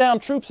not set down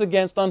troops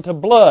against unto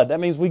blood. That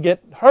means we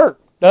get hurt,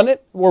 doesn't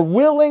it? We're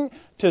willing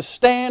to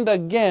stand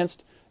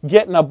against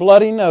getting a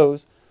bloody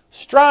nose,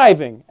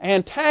 striving,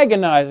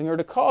 antagonizing, or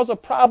to cause a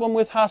problem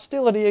with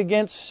hostility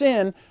against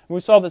sin. And we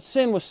saw that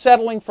sin was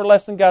settling for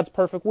less than God's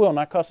perfect will,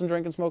 not cussing,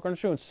 drinking, smoking, or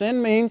chewing.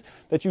 Sin means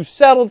that you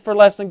settled for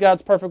less than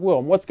God's perfect will.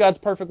 And what's God's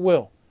perfect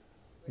will?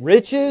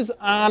 Riches,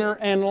 honor,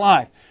 and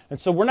life. And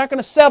so we're not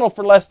going to settle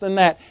for less than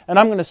that. And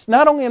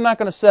not only am I not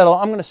going to settle,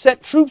 I'm going to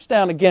set troops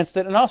down against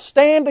it, and I'll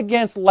stand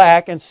against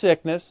lack and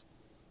sickness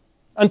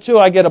until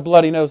I get a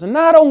bloody nose. And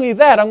not only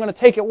that, I'm going to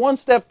take it one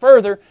step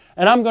further,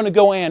 and I'm going to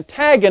go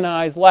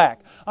antagonize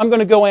lack. I'm going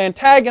to go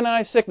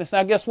antagonize sickness.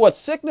 Now guess what?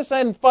 Sickness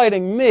isn't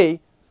fighting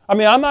me. I'm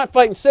not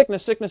fighting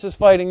sickness. Sickness is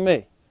fighting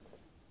me.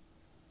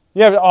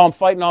 I'm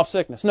fighting off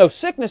sickness. No,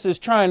 sickness is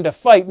trying to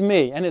fight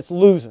me, and it's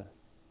losing.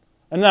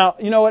 And now,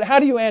 you know what? How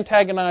do you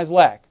antagonize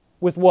lack?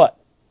 With what?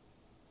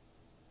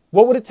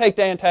 What would it take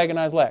to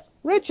antagonize lack?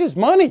 Riches,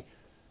 money.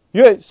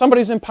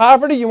 Somebody's in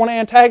poverty, you want to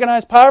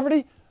antagonize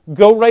poverty?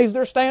 Go raise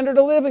their standard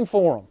of living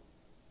for them.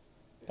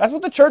 That's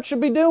what the church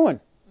should be doing.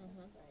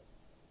 Mm-hmm.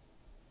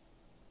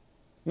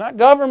 Not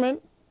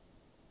government.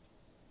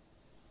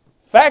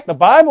 In fact, the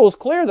Bible is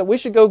clear that we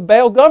should go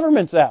bail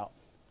governments out.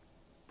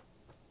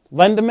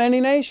 Lend to many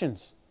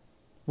nations.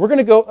 We're going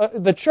to go.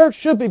 The church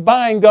should be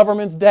buying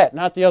government's debt,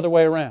 not the other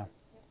way around.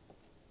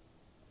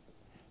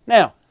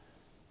 Now,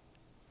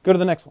 go to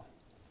the next one.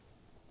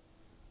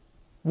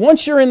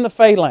 Once you're in the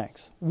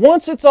phalanx,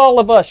 once it's all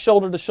of us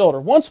shoulder to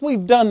shoulder, once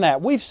we've done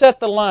that, we've set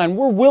the line,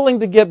 we're willing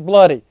to get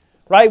bloody,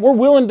 right? We're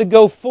willing to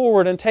go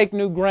forward and take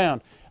new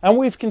ground. And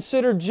we've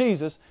considered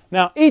Jesus.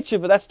 Now, each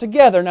of us, that's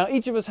together, now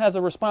each of us has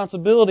a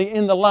responsibility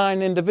in the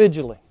line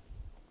individually.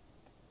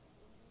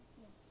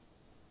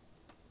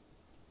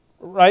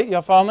 Right?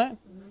 Y'all following that?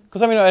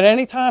 Because, at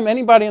any time,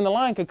 anybody in the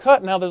line could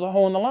cut, now there's a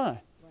hole in the line.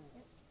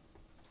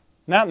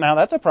 Now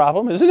that's a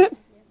problem, isn't it?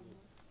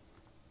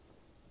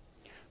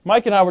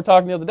 Mike and I were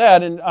talking the other day,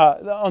 and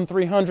on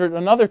 300,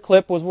 another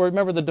clip was where,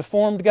 remember the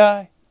deformed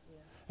guy?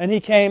 And he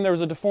came, there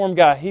was a deformed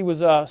guy. He was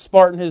a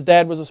Spartan, his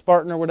dad was a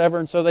Spartan or whatever,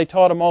 and so they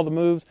taught him all the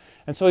moves.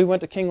 And so he went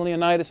to King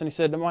Leonidas and he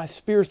said, my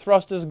spear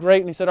thrust is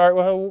great. And he said, all right,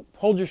 well,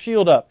 hold your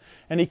shield up.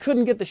 And he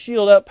couldn't get the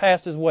shield up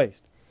past his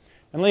waist.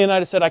 And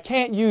Leonidas said, I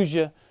can't use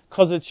you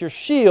because it's your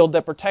shield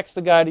that protects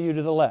the guy to you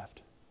to the left.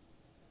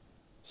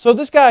 So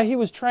this guy, he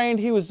was trained,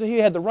 he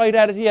had the right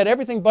attitude, he had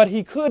everything, but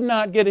he could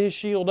not get his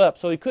shield up,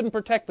 so he couldn't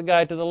protect the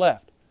guy to the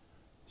left.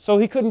 So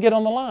he couldn't get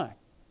on the line.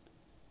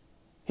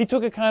 He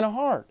took it kind of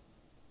hard.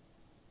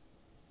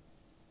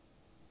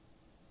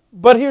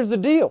 But here's the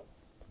deal.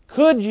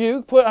 Could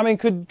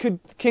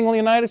King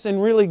Leonidas in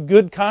really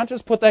good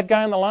conscience put that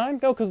guy on the line?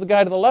 No, because the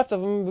guy to the left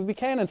of him would be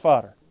cannon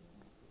fodder.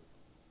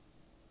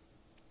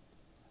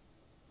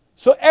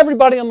 So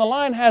everybody on the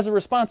line has a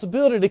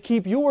responsibility to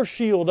keep your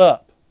shield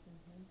up.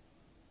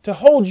 To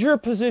hold your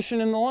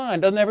position in the line.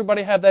 Doesn't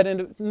everybody have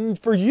that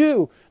for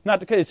you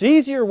not to cut? It's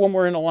easier when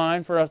we're in a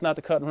line for us not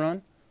to cut and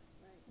run.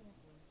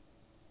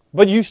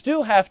 But you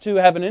still have to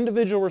have an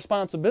individual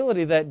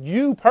responsibility that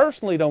you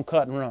personally don't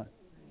cut and run.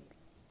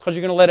 Because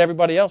you're going to let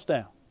everybody else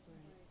down.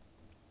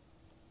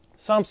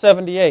 Psalm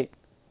 78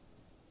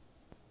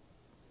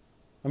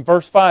 and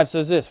verse 5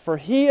 says this, For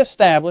he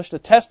established a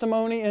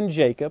testimony in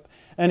Jacob,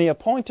 and he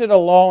appointed a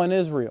law in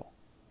Israel,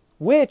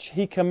 which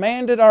he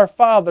commanded our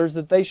fathers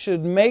that they should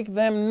make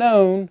them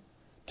known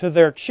to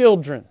their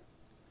children,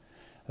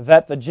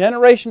 that the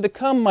generation to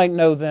come might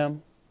know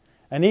them,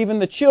 and even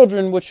the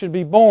children which should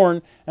be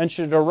born, and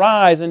should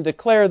arise and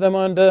declare them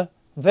unto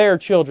their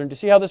children. Do you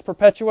see how this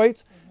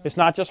perpetuates? Mm-hmm. It's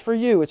not just for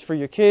you, it's for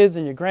your kids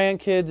and your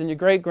grandkids and your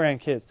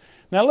great-grandkids.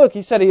 Now look,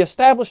 he said he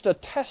established a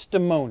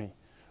testimony.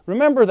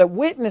 Remember that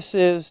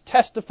witnesses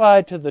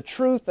testify to the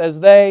truth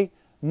as they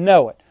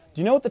know it.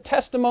 Do you know what the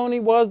testimony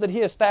was that he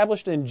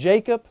established in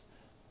Jacob?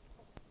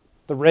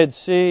 The Red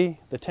Sea,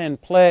 the 10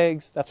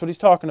 plagues, that's what he's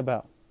talking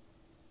about.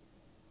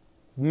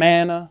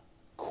 Manna,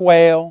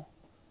 quail,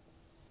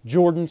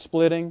 Jordan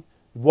splitting,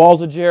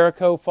 walls of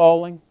Jericho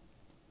falling.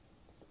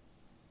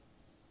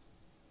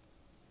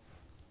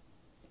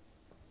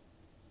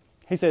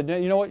 He said,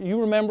 you know what,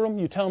 you remember them,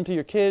 you tell them to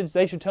your kids,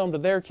 they should tell them to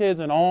their kids,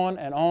 and on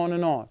and on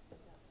and on.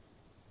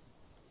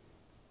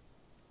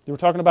 They were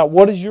talking about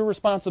what is your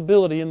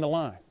responsibility in the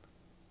line.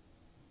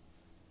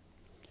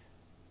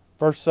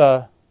 Verse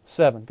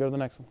 7, go to the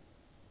next one.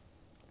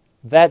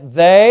 That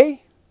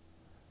they,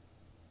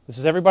 This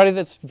is everybody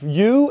that's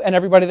you and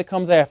everybody that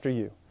comes after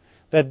you.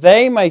 That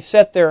they may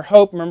set their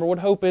hope, remember what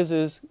hope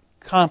is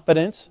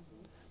confidence.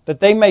 That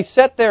they may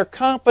set their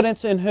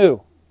confidence in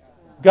who?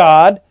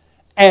 God.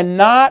 And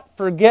not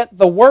forget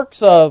the works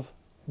of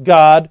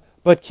God,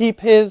 but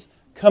keep His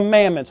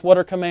commandments. What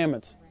are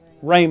commandments?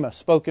 Rhema,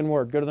 spoken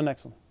word. Go to the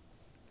next one.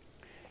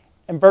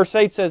 And verse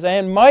 8 says,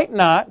 and might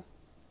not,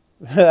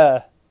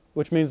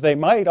 which means they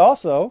might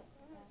also,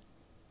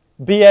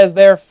 be as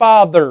their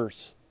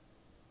fathers,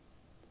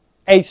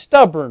 a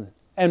stubborn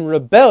and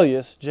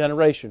rebellious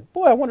generation.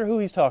 Boy, I wonder who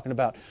he's talking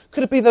about.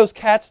 Could it be those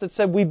cats that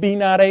said, we be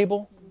not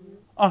able?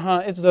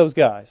 It's those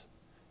guys.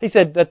 He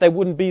said that they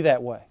wouldn't be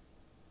that way.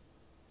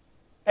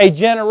 A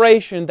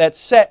generation that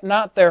set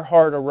not their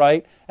heart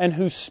aright, and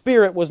whose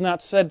spirit was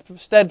not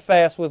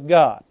steadfast with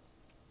God.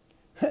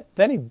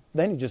 Then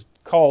he just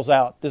calls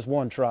out this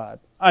one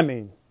tribe.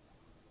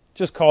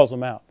 Just calls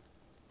them out.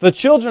 The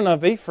children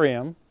of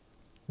Ephraim,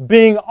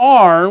 being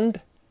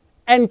armed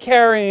and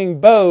carrying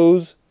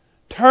bows,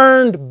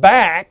 turned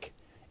back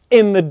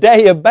in the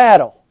day of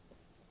battle.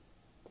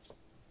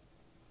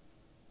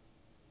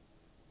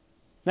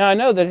 Now I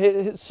know that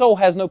his soul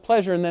has no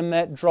pleasure in them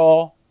that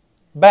draw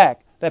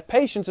back. That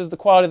patience is the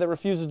quality that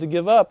refuses to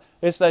give up.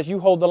 It's that you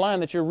hold the line,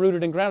 that you're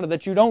rooted and grounded,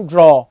 that you don't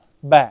draw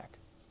back.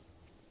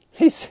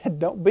 He said,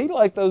 don't be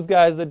like those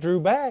guys that drew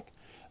back.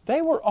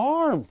 They were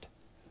armed.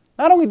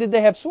 Not only did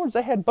they have swords,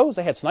 they had bows,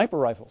 they had sniper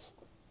rifles.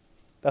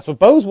 That's what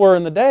bows were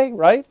in the day,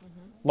 right? Mm-hmm.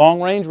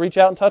 Long range, reach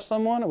out and touch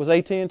someone. It was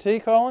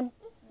AT&T calling.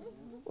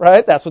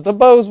 Right? That's what the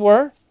bows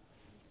were.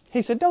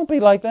 He said, don't be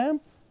like them.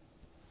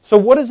 So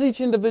what does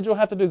each individual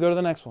have to do? Go to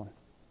the next one.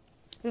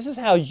 This is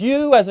how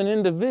you as an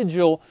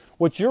individual,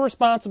 what your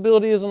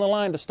responsibility is on the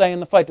line to stay in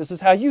the fight. This is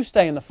how you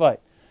stay in the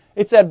fight.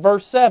 It's at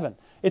verse 7.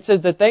 It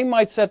says that they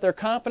might set their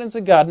confidence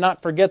in God,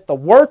 not forget the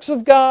works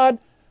of God,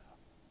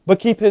 but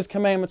keep His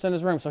commandments and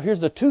His rhema. So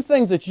here's the two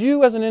things that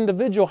you as an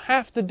individual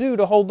have to do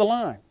to hold the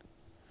line.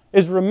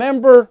 Is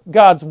remember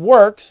God's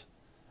works,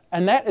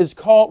 and that is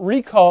called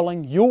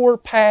recalling your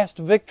past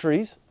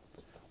victories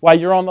while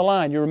you're on the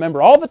line. You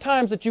remember all the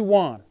times that you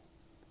won,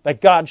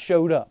 that God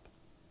showed up.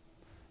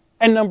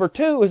 And number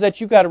two is that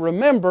you've got to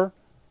remember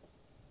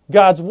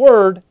God's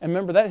Word, and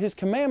remember that His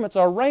commandments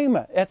are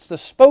rhema. It's the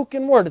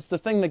spoken word. It's the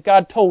thing that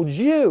God told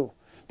you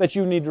that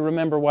you need to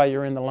remember while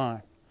you're in the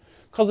line.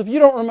 Because if you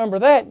don't remember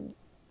that,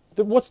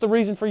 what's the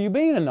reason for you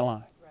being in the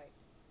line? Right.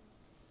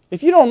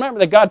 If you don't remember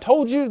that God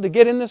told you to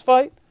get in this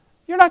fight,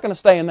 you're not going to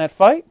stay in that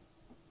fight.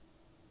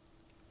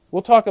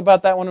 We'll talk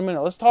about that one in a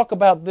minute. Let's talk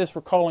about this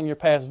recalling your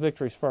past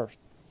victories first.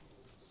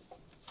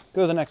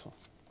 Go to the next one.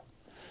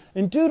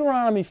 In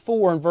Deuteronomy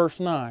 4 and verse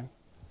 9,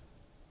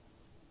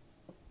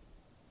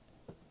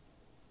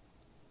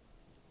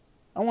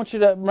 I want you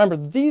to remember,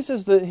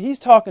 he's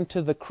talking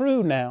to the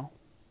crew now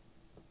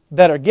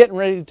that are getting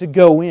ready to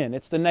go in.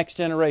 It's the next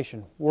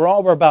generation. We're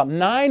about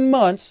 9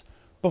 months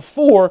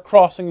before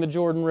crossing the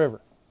Jordan River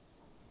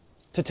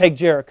to take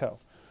Jericho.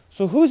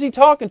 So who's he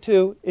talking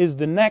to is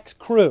the next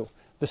crew,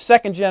 the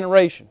second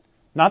generation.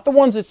 Not the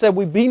ones that said,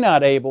 we be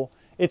not able.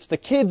 It's the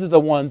kids of the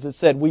ones that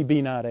said, we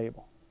be not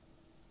able.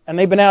 And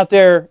they've been out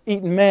there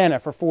eating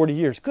manna for 40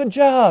 years. Good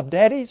job,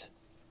 daddies.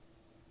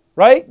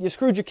 Right? You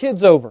screwed your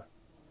kids over.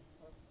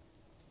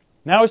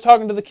 Now he's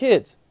talking to the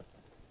kids.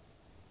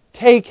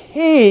 Take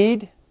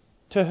heed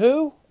to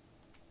who?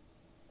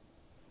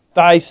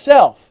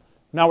 Thyself.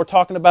 Now we're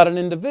talking about an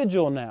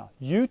individual now.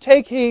 You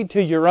take heed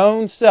to your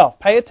own self.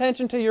 Pay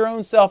attention to your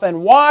own self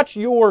and watch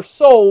your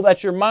soul,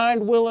 that's your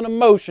mind, will, and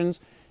emotions,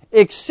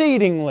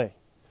 exceedingly.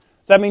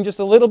 Does that mean just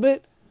a little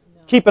bit?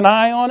 No. Keep an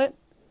eye on it?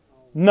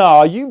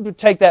 No, you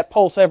take that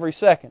pulse every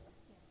second.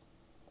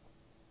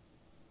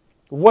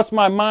 What's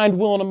my mind,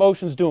 will, and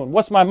emotions doing?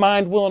 What's my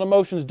mind, will, and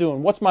emotions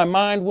doing? What's my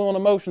mind, will, and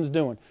emotions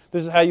doing?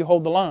 This is how you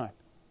hold the line.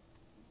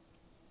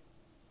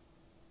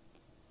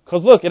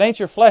 Because look, it ain't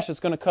your flesh that's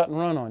going to cut and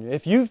run on you.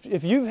 If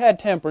you've had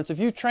temperance, if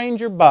you've trained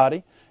your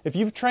body, if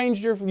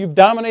you've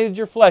dominated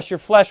your flesh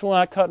will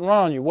not cut and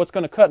run on you. What's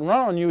going to cut and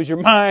run on you is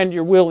your mind,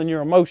 your will, and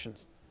your emotions.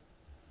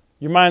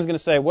 Your mind's going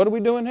to say, what are we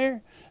doing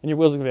here? And your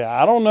will's going to be,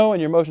 I don't know.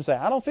 And your emotions say,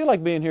 I don't feel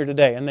like being here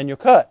today. And then you'll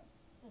cut.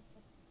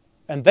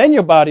 And then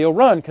your body will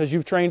run because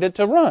you've trained it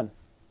to run.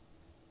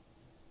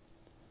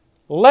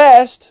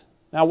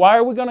 Now why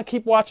are we going to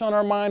keep watch on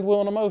our mind, will,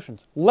 and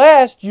emotions?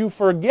 Lest you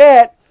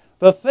forget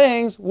the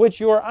things which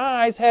your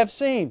eyes have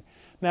seen.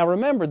 Now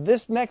remember,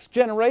 this next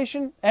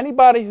generation,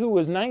 anybody who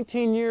was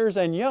 19 years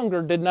and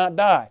younger did not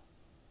die.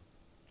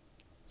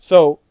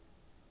 So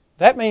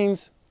that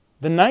means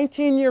the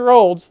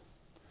 19-year-olds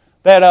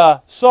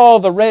that saw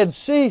the Red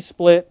Sea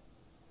split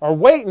are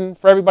waiting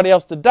for everybody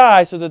else to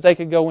die so that they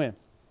could go in.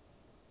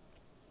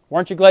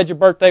 Weren't you glad your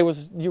birthday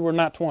you were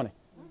not 20?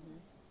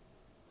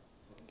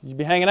 You'd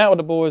be hanging out with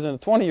the boys and a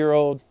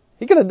 20-year-old.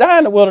 He could have died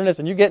in the wilderness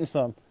and you're getting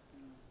some.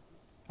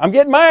 I'm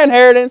getting my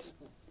inheritance.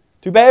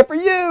 Too bad for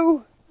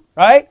you.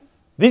 Right?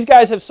 These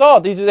guys have saw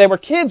it. They were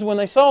kids when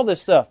they saw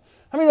this stuff.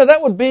 I mean,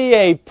 that would be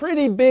a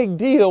pretty big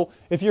deal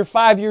if you're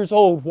 5 years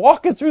old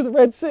walking through the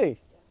Red Sea.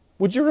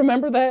 Would you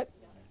remember that?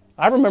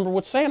 I remember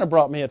what Santa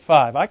brought me at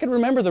 5. I could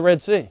remember the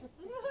Red Sea.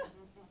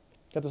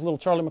 Got this little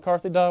Charlie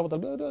McCarthy doll with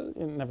a...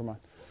 Never mind.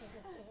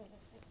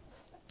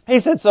 He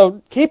said,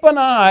 so keep an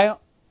eye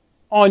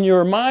on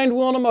your mind,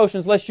 will, and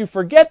emotions, lest you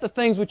forget the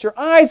things which your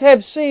eyes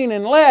have seen,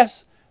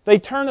 unless they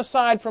turn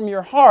aside from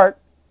your heart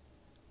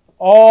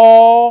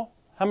all...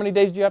 How many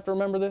days do you have to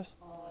remember this?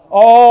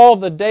 All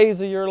the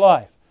days of your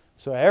life.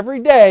 So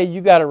every day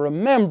you got to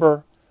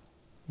remember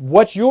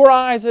what your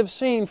eyes have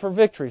seen for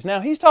victories.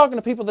 Now, he's talking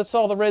to people that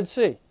saw the Red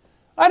Sea.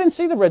 I didn't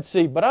see the Red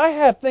Sea, but I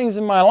have things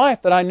in my life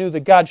that I knew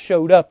that God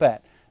showed up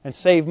at and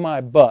saved my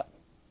butt.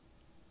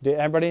 Did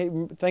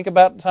everybody think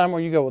about the time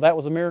where you go, well, that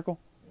was a miracle?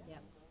 Yeah.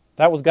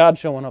 That was God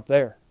showing up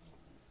there.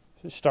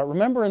 So start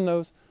remembering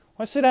those.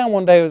 Why sit down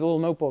one day with a little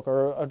notebook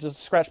or just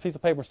a scratch piece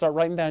of paper and start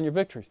writing down your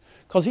victories?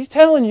 Because he's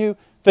telling you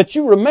that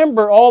you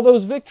remember all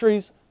those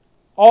victories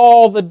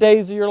all the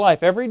days of your life.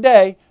 Every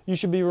day you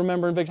should be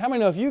remembering victories. How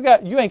many know if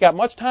you ain't got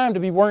much time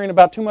to be worrying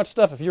about too much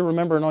stuff if you're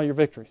remembering all your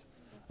victories?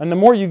 And the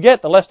more you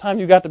get, the less time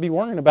you got to be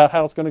worrying about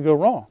how it's going to go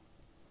wrong.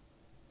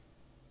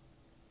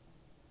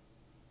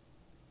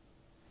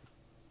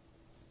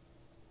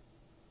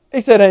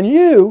 He said, and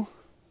you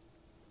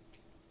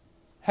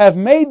have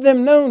made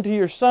them known to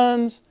your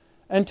sons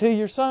and to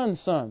your sons'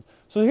 sons.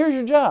 So here's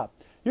your job.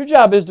 Your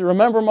job is to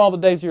remember them all the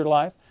days of your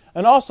life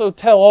and also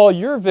tell all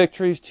your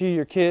victories to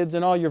your kids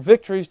and all your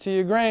victories to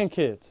your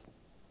grandkids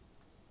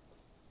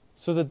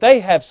so that they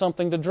have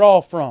something to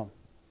draw from.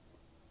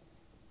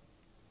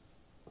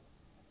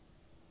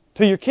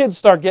 Till your kids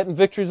start getting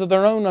victories of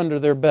their own under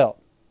their belt.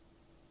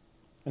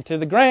 Until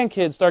the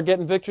grandkids start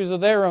getting victories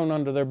of their own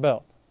under their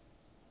belt.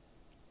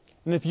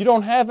 And if you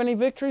don't have any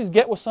victories,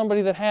 get with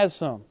somebody that has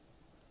some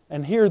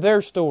and hear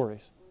their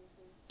stories.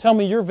 Tell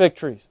me your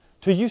victories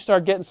till you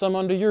start getting some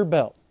under your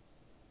belt.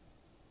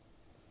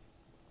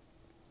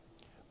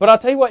 But I'll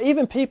tell you what,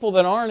 even people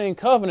that aren't in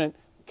covenant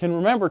can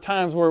remember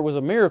times where it was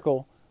a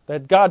miracle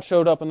that God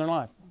showed up in their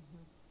life.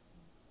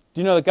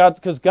 Do you know that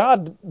because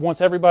God wants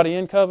everybody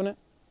in covenant?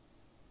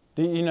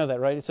 Do you know that,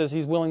 right? It says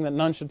He's willing that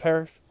none should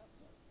perish.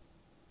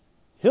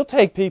 He'll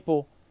take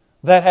people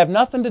that have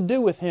nothing to do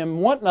with Him,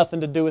 want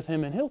nothing to do with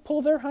Him, and He'll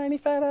pull their hiney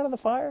fat out of the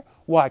fire.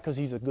 Why? Because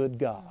He's a good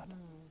God.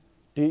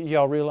 Do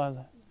y'all realize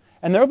that?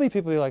 And there'll be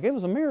people who are like, it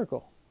was a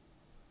miracle.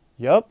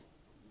 Yup.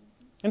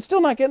 And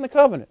still not getting the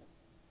covenant.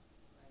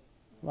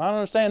 Well, I don't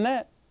understand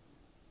that.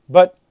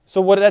 But,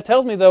 so what that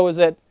tells me, though, is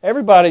that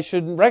everybody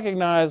should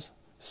recognize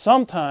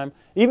sometime,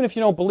 even if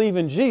you don't believe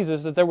in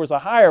Jesus, that there was a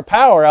higher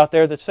power out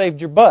there that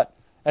saved your butt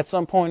at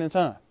some point in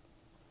time.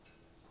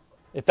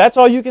 If that's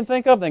all you can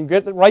think of, then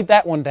write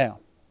that one down.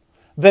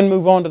 Then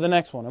move on to the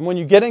next one. And when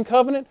you get in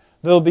covenant,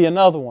 there'll be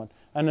another one,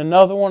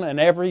 and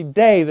every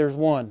day there's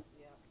one.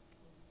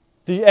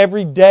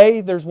 Every day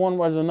there's one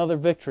where there's another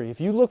victory. If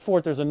you look for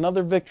it, there's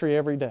another victory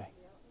every day.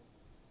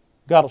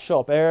 God will show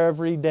up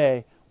every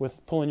day with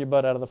pulling your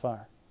butt out of the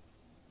fire.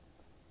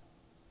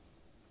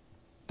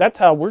 That's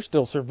how we're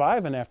still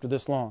surviving after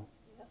this long.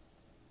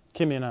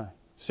 Kimmy and I.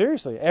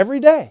 Seriously,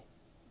 every day.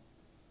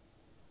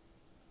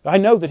 I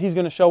know that He's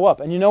going to show up.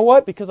 And you know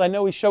what? Because I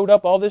know He showed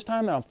up all this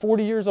time, and I'm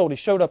 40 years old. He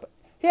showed up.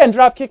 He hadn't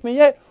drop kicked me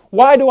yet.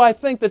 Why do I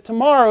think that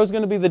tomorrow is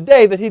going to be the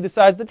day that He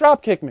decides to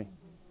drop kick me?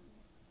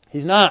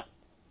 He's not.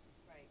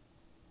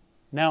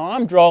 Now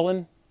I'm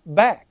drawing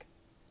back.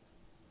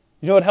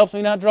 You know what helps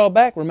me not draw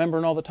back?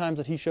 Remembering all the times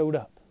that He showed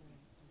up.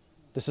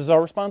 This is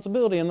our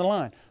responsibility in the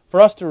line.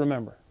 For us to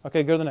remember.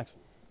 Okay, go to the next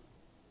one.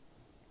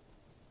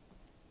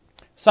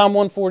 Psalm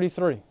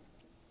 143.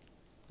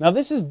 Now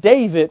this is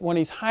David when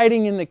he's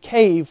hiding in the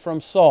cave from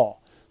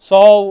Saul.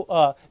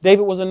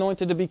 David was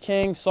anointed to be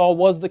king. Saul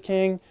was the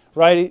king,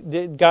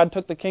 right? God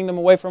took the kingdom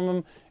away from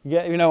him.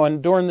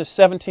 And during the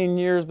 17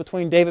 years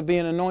between David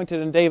being anointed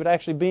and David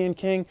actually being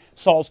king,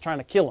 Saul's trying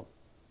to kill him.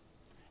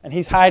 And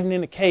he's hiding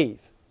in a cave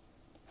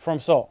from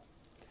Saul.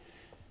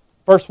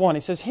 Verse 1,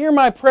 he says, hear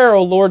my prayer,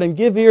 O Lord, and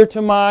give ear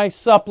to my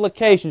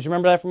supplications. You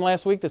remember that from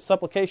last week? That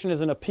supplication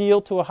is an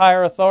appeal to a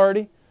higher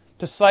authority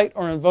to cite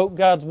or invoke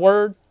God's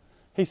word.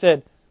 He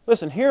said,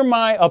 listen, hear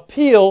my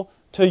appeal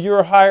to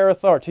your higher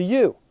authority, to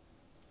you.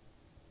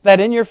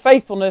 That in your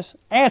faithfulness,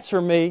 answer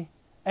me,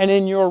 and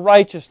in your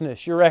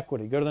righteousness, your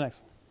equity. Go to the next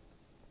one.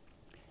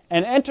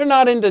 And enter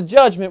not into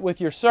judgment with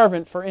your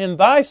servant, for in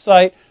thy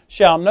sight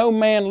shall no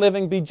man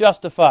living be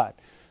justified.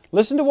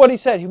 Listen to what he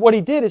said. What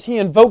he did is he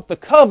invoked the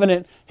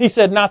covenant. He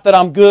said, not that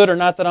I'm good or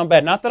not that I'm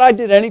bad. Not that I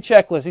did any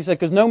checklist. He said,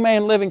 because no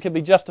man living can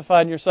be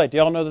justified in your sight. Do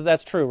you all know that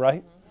that's true,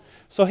 right?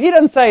 So he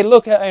doesn't say,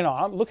 look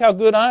how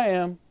good I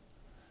am.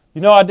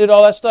 I did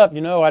all that stuff.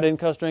 I didn't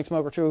cuss, drink,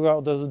 smoke, or chew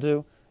what does it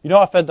do.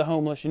 I fed the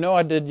homeless.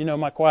 I did,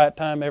 my quiet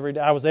time every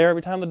day. I was there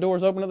every time the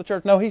doors opened at the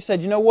church. No, he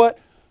said, you know what?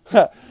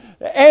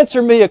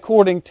 Answer me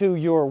according to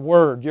your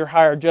word, your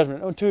higher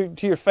judgment,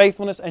 to your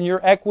faithfulness and your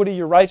equity,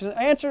 your righteousness.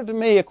 Answer to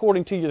me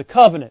according to the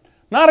covenant.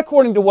 Not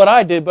according to what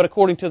I did, but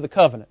according to the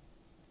covenant.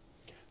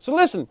 So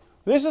listen,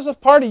 this is a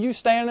part of you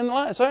standing in the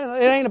line. So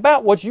it ain't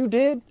about what you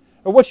did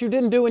or what you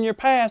didn't do in your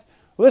past.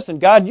 Listen,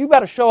 God, you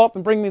better show up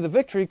and bring me the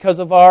victory because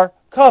of our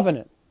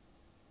covenant.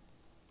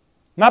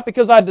 Not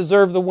because I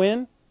deserve the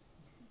win,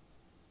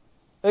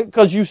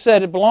 Because you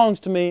said it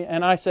belongs to me,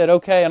 and I said,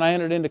 okay, and I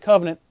entered into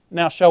covenant,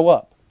 now show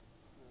up.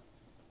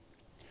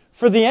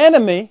 For the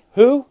enemy,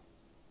 who?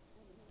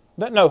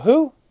 No,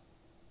 who?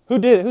 Who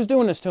did it? Who's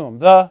doing this to him?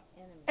 The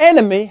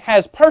enemy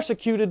has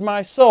persecuted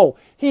my soul.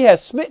 He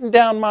has smitten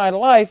down my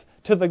life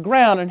to the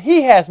ground, and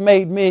he has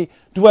made me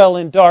dwell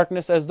in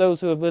darkness as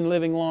those who have been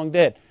living long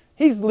dead.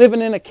 He's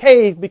living in a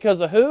cave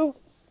because of who?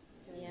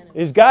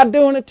 Is God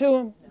doing it to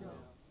him? No.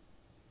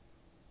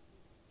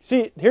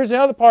 See, here's the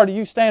other part of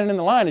you standing in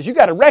the line is you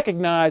got to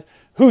recognize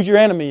who your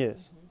enemy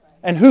is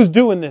and who's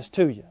doing this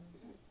to you.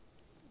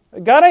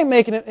 God ain't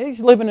making it. He's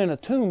living in a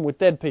tomb with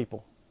dead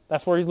people.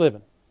 That's where he's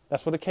living.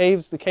 That's where the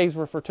caves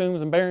were for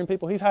tombs and burying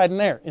people. He's hiding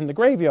there in the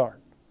graveyard.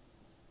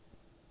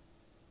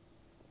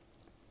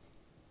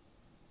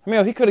 I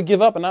mean, he could have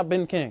given up and not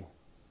been king.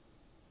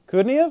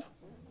 Couldn't he have?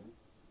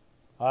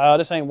 Oh,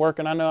 this ain't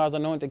working. I know I was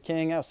anointed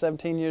king. I was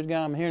 17 years ago.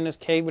 I'm here in this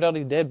cave with all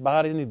these dead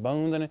bodies and these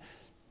bones in it.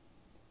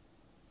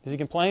 Is he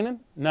complaining?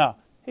 No.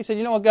 He said,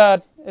 you know what,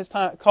 God? It's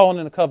time calling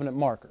in a covenant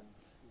marker.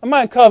 Am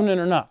I in covenant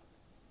or not?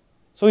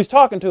 So he's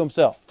talking to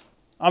himself.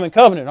 I'm in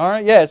covenant, all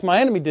right? Yeah, it's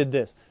my enemy did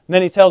this. And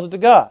then he tells it to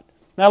God.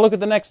 Now look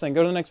at the next thing.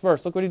 Go to the next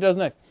verse. Look what he does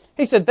next.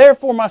 He said,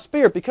 therefore my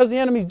spirit, because the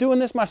enemy's doing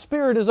this, my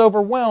spirit is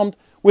overwhelmed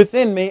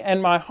within me,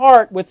 and my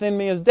heart within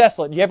me is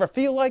desolate. You ever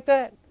feel like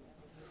that?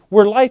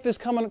 Where life is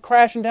coming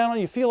crashing down on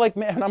you, feel like,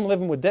 man, I'm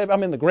living with dead.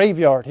 I'm in the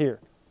graveyard here.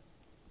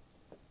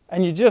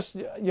 And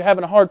you're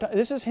having a hard time.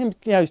 This is him,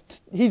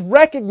 he's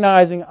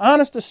recognizing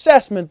honest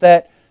assessment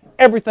that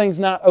everything's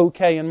not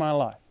okay in my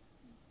life.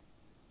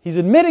 He's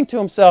admitting to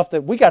himself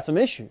that we got some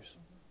issues.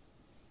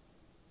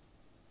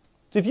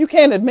 So if you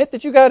can't admit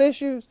that you got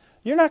issues,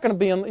 you're not even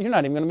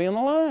going to be on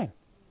the line.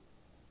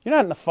 You're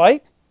not in a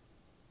fight.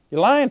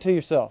 You're lying to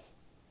yourself.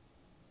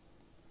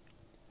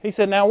 He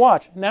said, now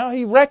watch. Now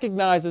he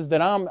recognizes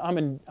that I'm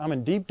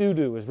in deep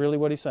doo-doo is really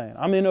what he's saying.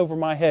 I'm in over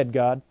my head,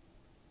 God.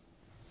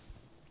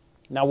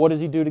 Now what does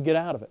he do to get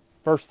out of it?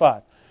 Verse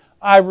 5.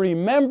 I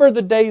remember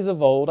the days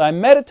of old. I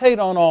meditate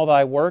on all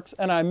thy works,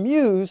 and I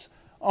muse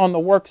on the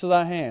works of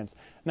thy hands.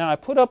 Now I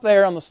put up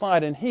there on the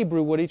slide in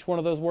Hebrew what each one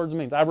of those words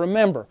means. I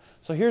remember.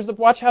 So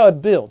watch how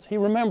it builds. He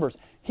remembers.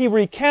 He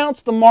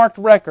recounts the marked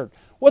record.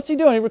 What's he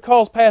doing? He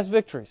recalls past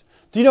victories.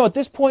 Do you know at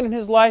this point in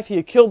his life he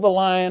had killed the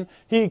lion,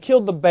 he had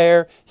killed the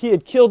bear, he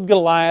had killed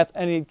Goliath,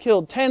 and he had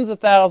killed tens of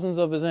thousands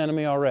of his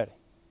enemy already.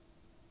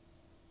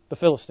 The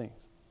Philistines.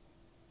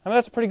 I mean,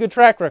 that's a pretty good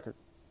track record.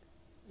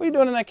 What are you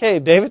doing in that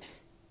cave, David?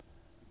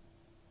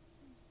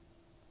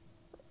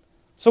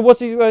 So what's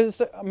he?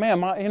 Man,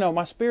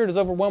 my spirit is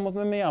overwhelmed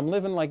within me. I'm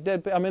living like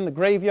dead. I'm in the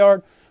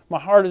graveyard. My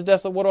heart is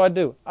desolate. What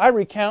do? I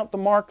recount the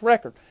marked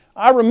record.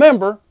 I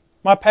remember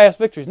my past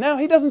victories. Now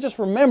he doesn't just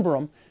remember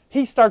them.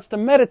 He starts to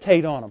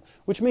meditate on them,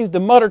 which means to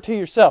mutter to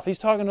yourself. He's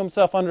talking to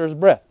himself under his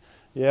breath.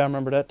 Yeah, I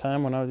remember that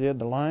time when I was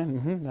the lion.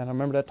 And I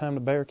remember that time the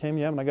bear came.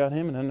 Yeah, and I got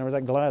him. And then there was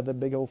that Goliath, that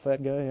big old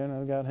fat guy. Yeah, and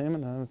I got him.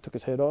 And I took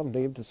his head off and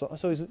gave it to Saul.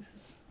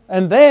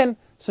 And then,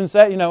 since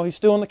that, he's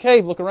still in the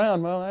cave. Look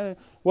around.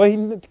 Well,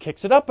 he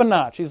kicks it up a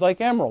notch. He's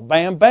like Emerald.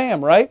 Bam,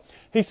 bam, right?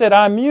 He said,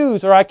 I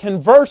muse or I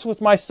converse with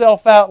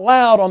myself out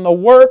loud on the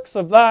works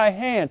of thy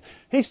hands.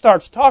 He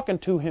starts talking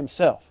to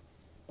himself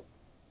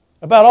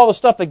about all the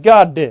stuff that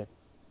God did.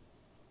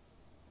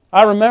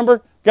 I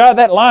remember, God,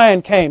 that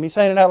lion came. He's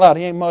saying it out loud.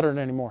 He ain't muttering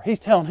anymore. He's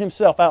telling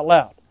himself out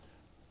loud.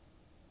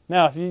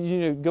 Now, if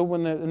you go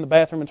in the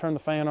bathroom and turn the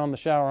fan on, the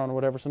shower on, or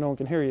whatever, so no one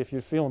can hear you if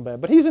you're feeling bad.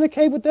 But he's in a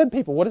cave with dead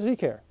people. What does he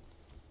care?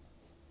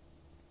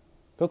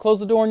 Go close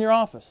the door in your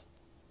office.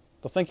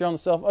 They'll think you're on the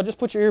cell phone. Oh, just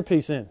put your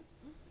earpiece in.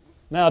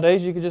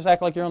 Nowadays, you can just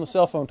act like you're on the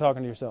cell phone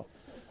talking to yourself.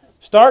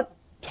 Start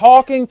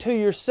talking to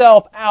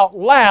yourself out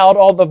loud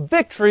all the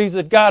victories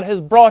that God has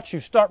brought you.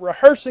 Start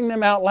rehearsing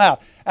them out loud.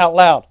 Out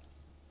loud.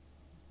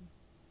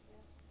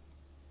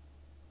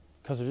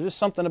 Because there's just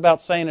something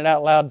about saying it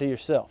out loud to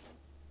yourself.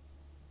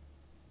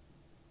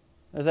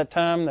 There's that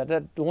time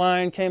that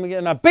lion came again,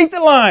 and I beat the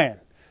lion,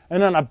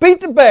 and then I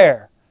beat the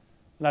bear,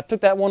 and I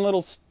took that one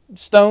little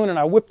stone and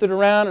I whipped it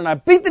around, and I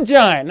beat the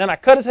giant, and then I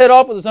cut his head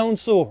off with his own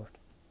sword.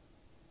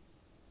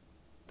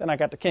 Then I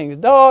got the king's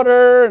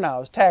daughter, and I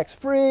was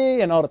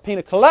tax-free, and all the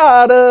pina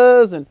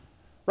coladas, and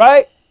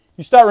right?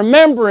 You start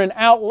remembering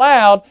out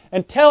loud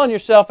and telling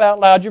yourself out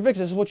loud your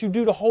victories. This is what you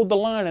do to hold the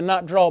line and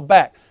not draw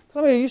back.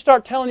 You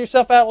start telling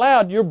yourself out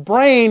loud, your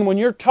brain, when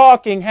you're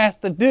talking, has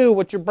to do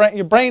what your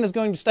brain is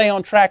going to stay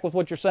on track with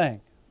what you're saying.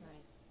 Right.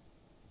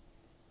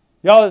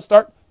 Y'all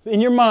start,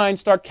 in your mind,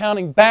 start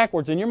counting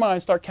backwards. In your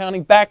mind, start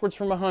counting backwards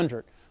from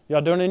 100.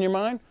 Y'all doing it in your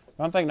mind?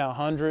 I'm thinking now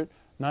 100,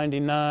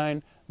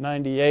 99,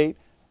 98,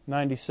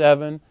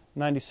 97,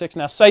 96.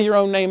 Now say your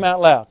own name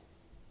out loud.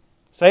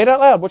 Say it out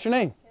loud. What's your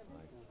name?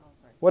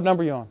 What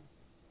number are you on?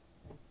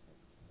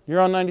 You're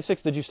on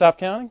 96. Did you stop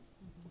counting?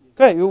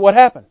 Okay, what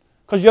happened?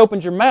 Because you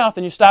opened your mouth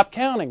and you stopped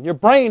counting. Your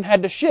brain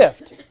had to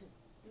shift.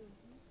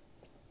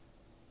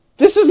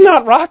 This is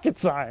not rocket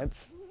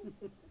science.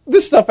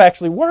 This stuff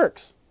actually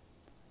works.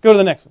 Go to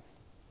the next one.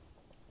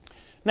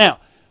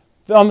 Now,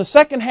 on the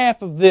second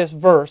half of this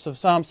verse of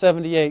Psalm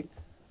 78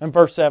 and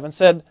verse 7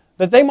 said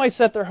that they might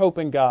set their hope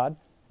in God,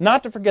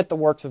 not to forget the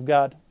works of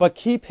God, but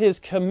keep His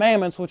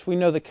commandments, which we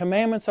know the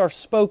commandments are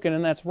spoken,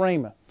 and that's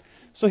rhema.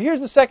 So here's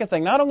the second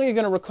thing. Not only are you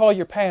going to recall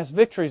your past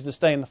victories to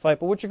stay in the fight,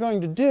 but what you're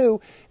going to do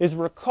is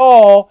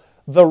recall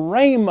the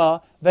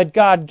rhema that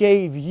God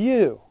gave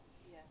you.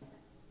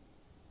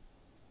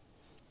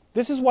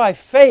 This is why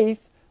faith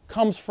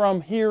comes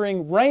from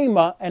hearing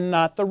rhema and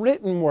not the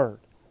written word.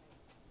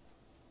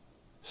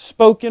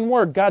 Spoken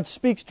word. God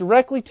speaks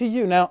directly to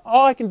you. Now,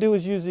 all I can do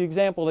is use the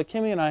example that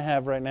Kimmy and I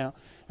have right now,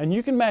 and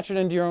you can match it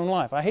into your own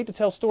life. I hate to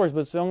tell stories,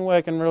 but it's the only way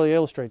I can really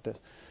illustrate this.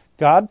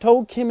 God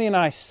told Kimmy and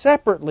I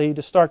separately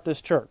to start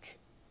this church.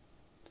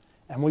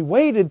 And we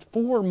waited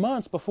 4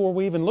 months before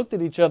we even looked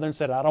at each other and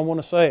said, I don't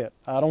want to say it.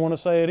 I don't want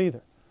to say it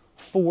either.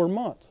 4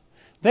 months.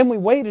 Then we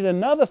waited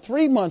another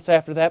 3 months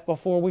after that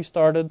before we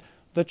started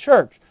the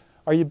church.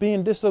 Are you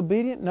being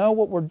disobedient? No,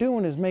 what we're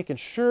doing is making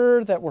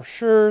sure that we're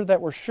sure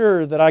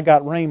that I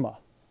got rhema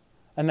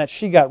and that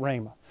she got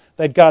rhema.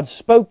 That God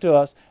spoke to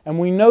us and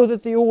we know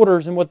that the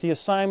orders and what the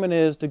assignment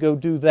is to go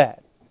do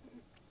that.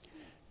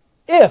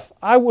 If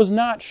I was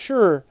not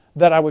sure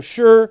that I was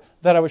sure,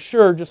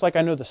 just like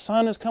I know the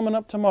sun is coming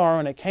up tomorrow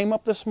and it came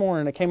up this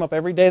morning, it came up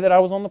every day that I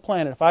was on the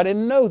planet. If I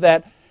didn't know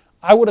that,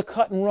 I would have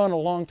cut and run a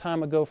long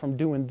time ago from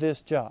doing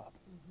this job.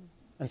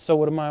 And so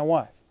would my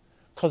wife.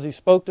 Because He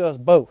spoke to us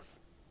both.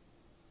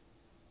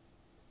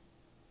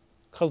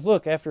 Because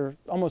look, after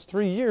almost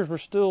 3 years, we're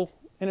still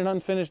in an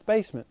unfinished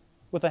basement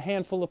with a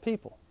handful of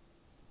people.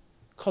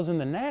 Because in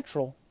the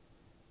natural,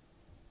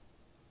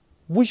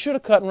 we should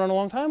have cut and run a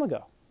long time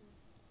ago.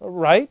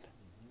 Right?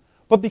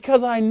 But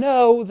because I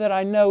know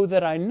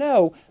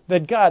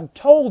that God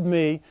told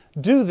me,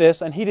 do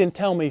this, and He didn't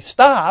tell me,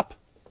 stop,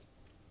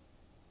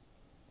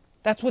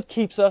 that's what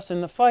keeps us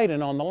in the fight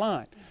and on the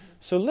line.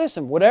 So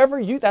listen,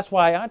 that's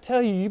why I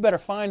tell you better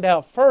find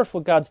out first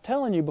what God's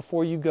telling you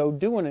before you go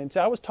doing it. And see,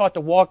 I was taught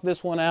to walk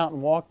this one out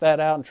and walk that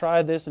out and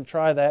try this and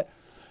try that.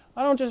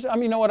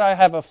 You know what? I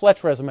have a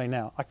Fletch resume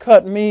now. I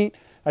cut meat.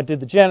 I did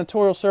the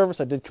janitorial service.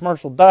 I did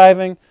commercial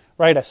diving.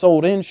 Right? I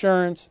sold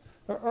insurance.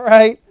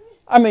 Right?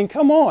 I mean,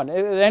 come on.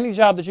 Any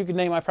job that you could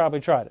name, I probably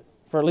tried it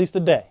for at least a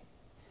day.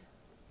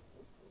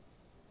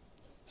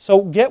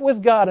 So get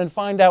with God and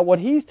find out what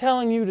He's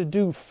telling you to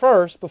do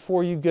first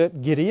before you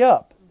get giddy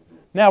up.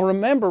 Now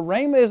remember,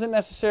 rhema isn't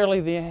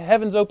necessarily the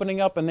heavens opening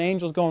up and the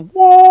angels going,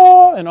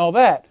 whoa, and all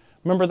that.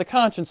 Remember the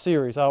conscience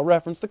series. I'll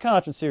reference the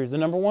conscience series. The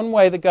number one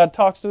way that God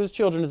talks to His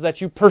children is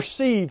that you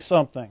perceive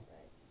something.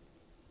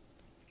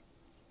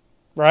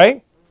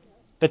 Right?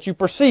 That you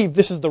perceive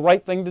this is the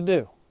right thing to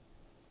do.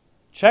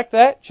 Check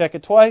that. Check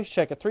it twice.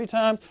 Check it 3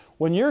 times.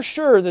 When you're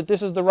sure that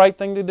this is the right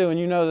thing to do and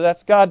you know that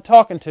that's God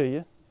talking to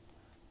you,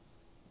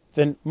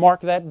 then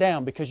mark that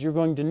down because you're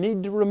going to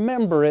need to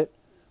remember it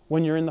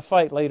when you're in the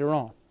fight later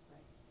on.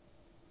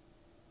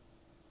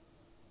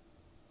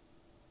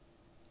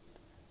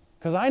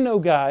 Because I know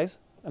guys,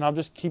 and I'll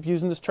just keep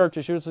using this church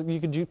issue, so you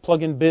could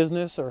plug in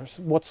business or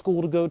what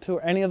school to go to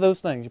or any of those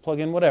things. You plug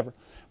in whatever.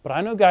 But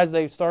I know guys,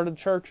 they started a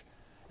church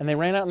and they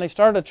ran out and they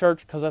started a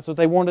church because that's what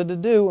they wanted to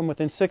do, and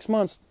within 6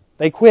 months,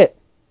 they quit.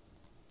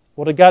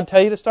 Well, did God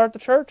tell you to start the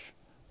church?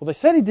 Well, they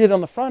said He did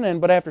on the front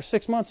end, but after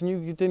 6 months and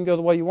you didn't go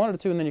the way you wanted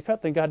it to and then you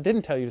cut, then God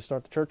didn't tell you to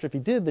start the church. If He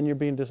did, then you're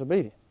being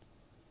disobedient.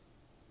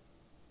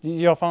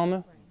 Y'all follow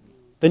me?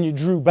 Then you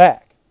drew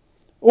back.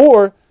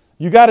 Or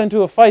you got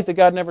into a fight that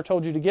God never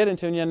told you to get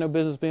into and you had no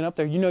business being up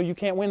there. You know you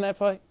can't win that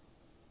fight.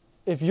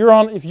 If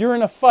you're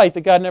in a fight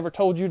that God never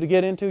told you to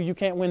get into, you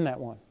can't win that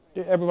one.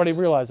 Everybody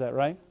realize that,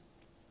 right?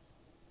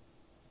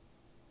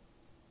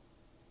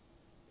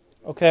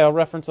 Okay, I'll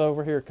reference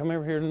over here. Come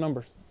over here to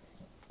Numbers.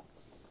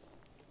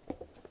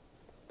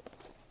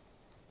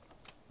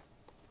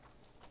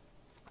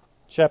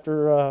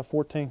 Chapter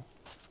 14.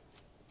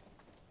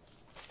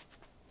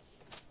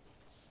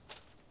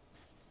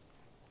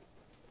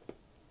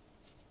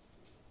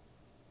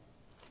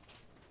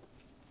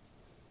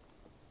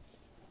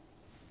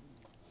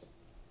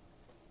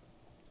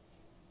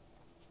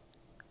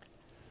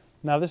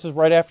 Now this is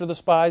right after the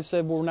spies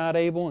said we're not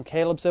able and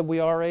Caleb said we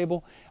are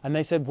able. And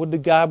they said, would to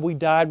God we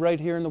died right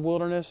here in the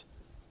wilderness.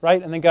 Right?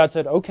 And then God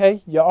said,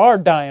 okay, you are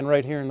dying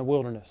right here in the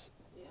wilderness.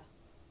 Yeah.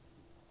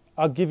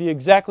 I'll give you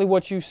exactly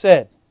what you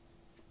said.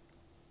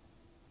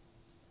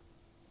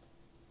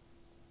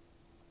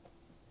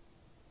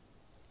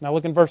 Now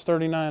look in verse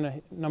 39 of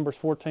Numbers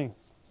 14.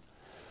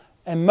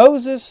 And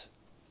Moses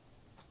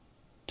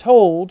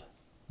told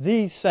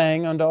these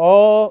sayings unto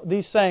all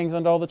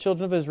the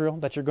children of Israel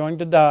that you're going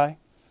to die.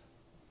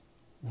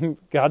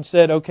 God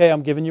said, okay,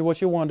 I'm giving you what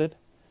you wanted.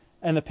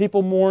 And the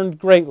people mourned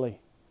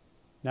greatly.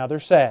 Now they're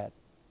sad.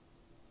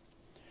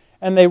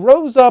 And they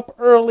rose up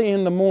early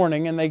in the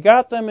morning, and they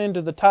got them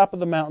into the top of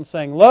the mountain,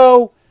 saying,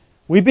 Lo,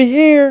 we be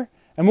here,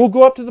 and we'll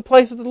go up to the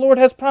place that the Lord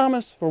has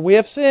promised, for we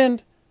have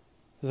sinned.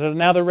 So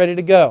now they're ready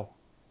to go.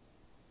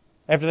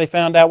 After they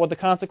found out what the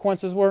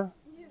consequences were.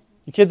 Yeah.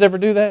 You kids ever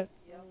do that?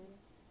 Yeah.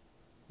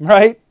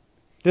 Right?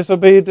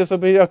 Disobedient.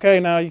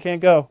 Okay, now you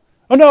can't go.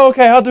 Oh no,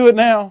 okay, I'll do it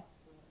now.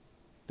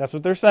 That's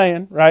what they're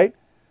saying, right?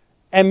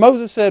 And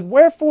Moses said,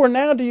 "Wherefore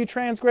now do you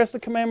transgress the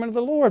commandment of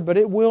the Lord? But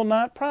it will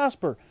not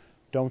prosper.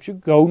 Don't you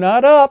go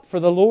not up, for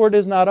the Lord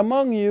is not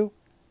among you,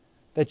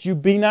 that you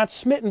be not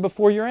smitten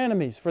before your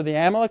enemies. For the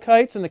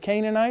Amalekites and the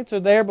Canaanites are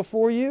there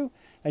before you,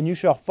 and you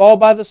shall fall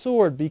by the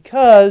sword,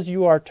 because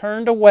you are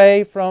turned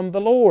away from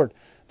the Lord.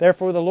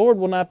 Therefore the Lord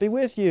will not be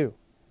with you."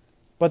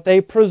 But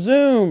they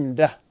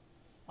presumed,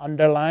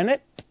 underline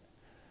it,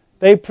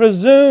 they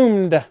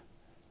presumed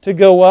to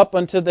go up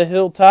unto the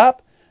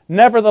hilltop.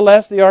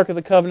 Nevertheless, the ark of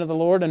the covenant of the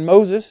Lord and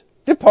Moses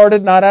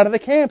departed not out of the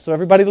camp. So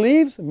everybody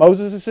leaves.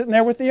 Moses is sitting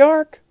there with the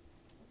ark.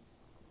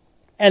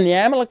 And the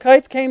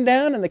Amalekites came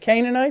down, and the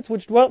Canaanites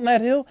which dwelt in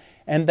that hill,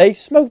 and they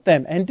smote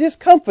them, and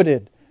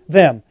discomfited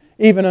them,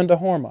 even unto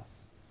Hormah.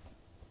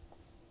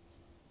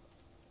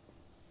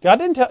 God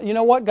didn't tell, you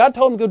know what? God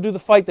told them to go do the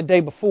fight the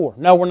day before.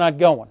 No, we're not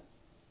going.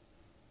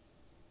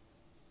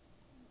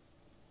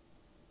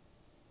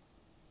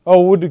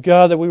 Oh, would to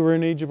God that we were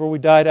in Egypt or we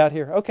died out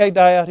here. Okay,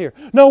 die out here.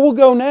 No, we'll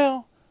go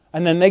now.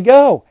 And then they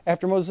go.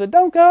 After Moses said,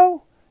 "Don't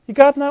go.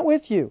 God's not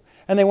with you."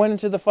 And they went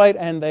into the fight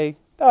and they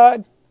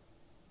died.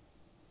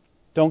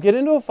 Don't get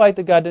into a fight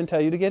that God didn't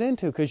tell you to get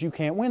into, because you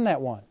can't win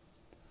that one.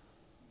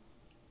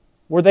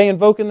 Were they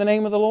invoking the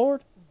name of the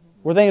Lord?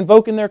 Were they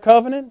invoking their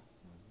covenant?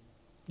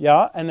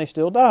 Yeah, and they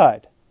still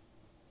died.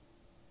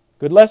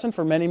 Good lesson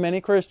for many,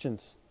 many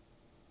Christians.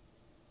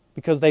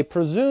 Because they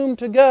presumed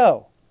to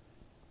go.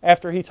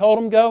 After He told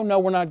them go, no,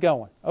 we're not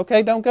going.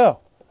 Okay, don't go.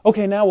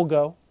 Okay, now we'll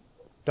go.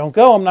 Don't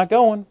go, I'm not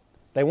going.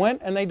 They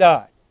went and they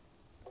died.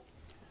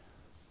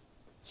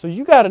 So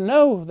you got to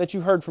know that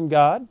you heard from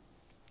God,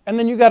 and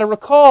then you got to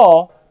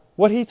recall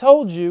what He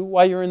told you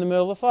while you're in the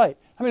middle of the fight.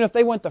 I mean, if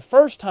they went the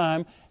first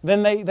time,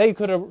 then they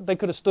could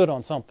have stood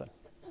on something.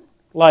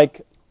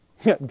 Like,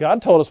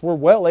 God told us we're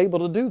well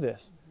able to do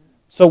this,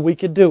 so we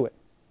could do it.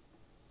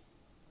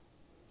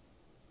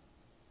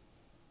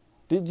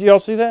 Did y'all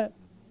see that?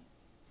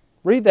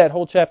 Read that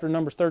whole chapter,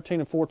 Numbers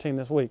 13 and 14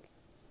 this week.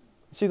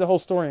 See the whole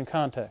story in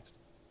context.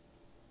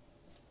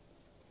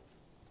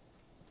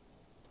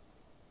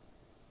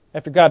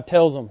 After God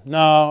tells them,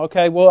 "No,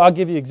 okay, well, I'll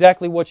give you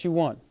exactly what you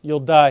want. You'll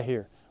die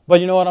here.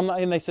 But you know what? I'm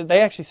not." And they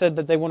actually said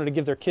that they wanted to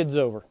give their kids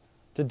over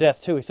to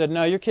death too. He said,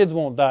 "No, your kids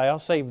won't die. I'll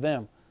save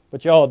them,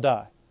 but y'all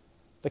die.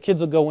 The kids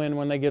will go in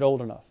when they get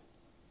old enough."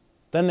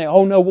 Then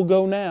 "Oh no, we'll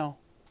go now."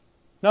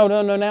 No,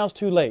 now's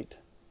too late.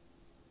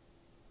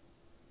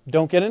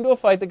 Don't get into a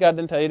fight that God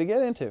didn't tell you to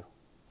get into.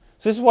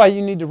 So this is why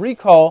you need to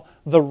recall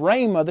the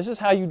rhema. This is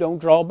how you don't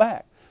draw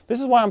back.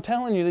 This is why I'm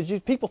telling you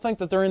that people think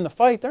that they're in the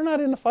fight. They're not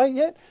in the fight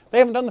yet. They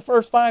haven't done the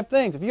first 5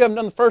 things. If you haven't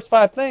done the first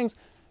 5 things,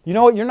 you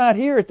know what? You're not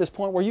here at this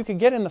point where you can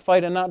get in the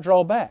fight and not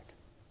draw back.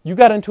 You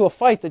got into a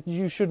fight that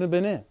you shouldn't have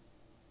been in.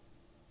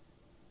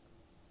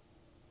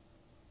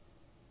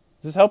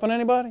 Is this helping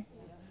anybody?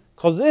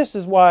 Because this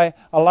is why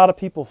a lot of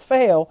people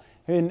fail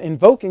in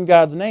invoking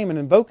God's name and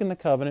invoking the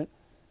covenant,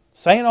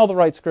 saying all the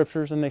right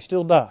scriptures, and they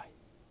still die.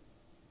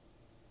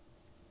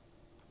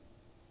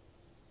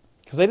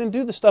 Because they didn't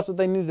do the stuff that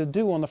they needed to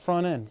do on the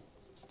front end.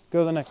 Go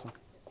to the next one.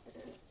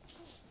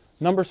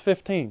 Numbers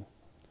 15.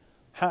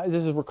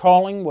 This is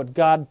recalling what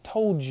God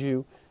told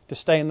you to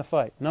stay in the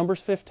fight.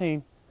 Numbers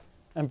 15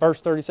 and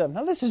verse 37.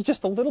 Now this is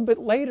just a little bit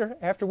later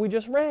after we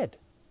just read.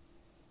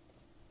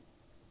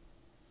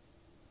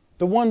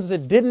 The ones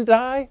that didn't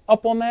die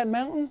up on that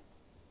mountain,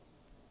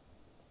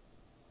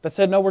 that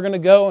said, "No, we're going to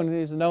go," and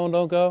He said, "No,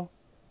 don't go."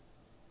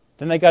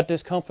 Then they got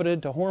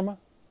discomfited to Hormah.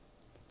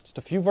 Just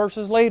a few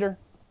verses later,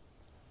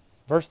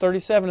 verse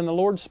 37, "And the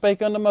Lord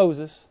spake unto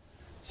Moses,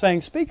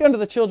 saying, Speak unto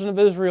the children of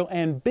Israel,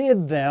 and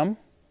bid them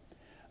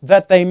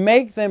that they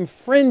make them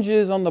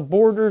fringes on the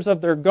borders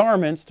of their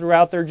garments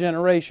throughout their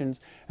generations,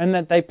 and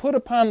that they put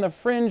upon the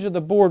fringe of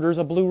the borders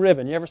a blue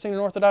ribbon." You ever seen an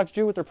Orthodox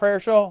Jew with their prayer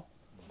shawl?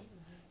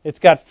 It's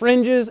got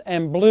fringes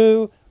and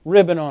blue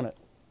ribbon on it.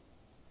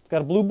 It's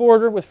got a blue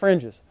border with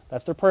fringes.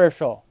 That's their prayer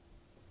shawl.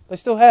 They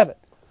still have it.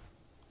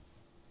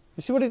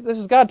 You see this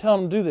is God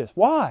telling them to do this.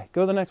 Why?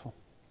 Go to the next one.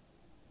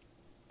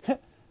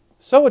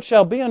 "So it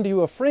shall be unto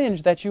you a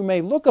fringe, that you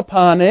may look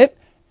upon it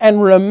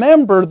and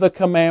remember the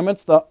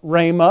commandments," the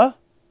rhema,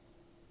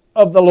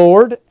 "of the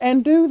Lord,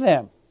 and do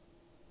them."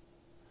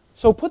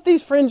 So put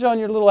these fringe on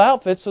your little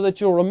outfits so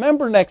that you'll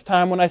remember next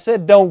time when I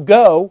said don't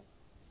go.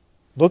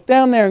 Look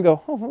down there and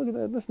go, "Oh, look at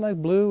that. This nice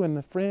blue and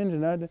the fringe.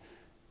 And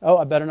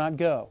I better not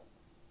go."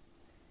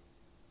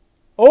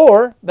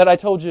 Or that I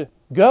told you,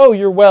 "Go,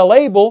 you're well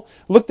able."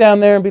 Look down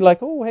there and be like,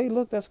 "Oh, hey,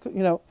 look, that's cool."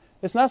 You know,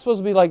 it's not supposed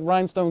to be like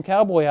rhinestone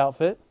cowboy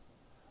outfit,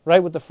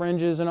 right, with the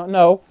fringes and all.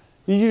 No,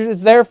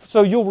 it's there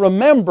so you'll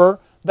remember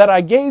that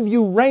I gave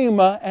you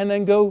rhema, and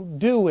then go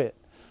do it.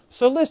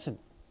 So listen,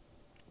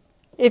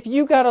 if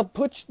you got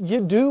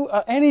to do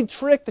any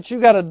trick that you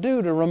got to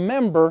do to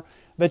remember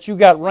that you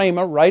got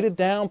rhema, write it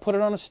down, put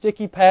it on a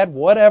sticky pad,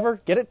 whatever.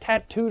 Get it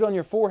tattooed on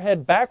your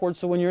forehead backwards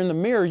so when you're in the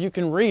mirror you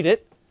can read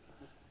it.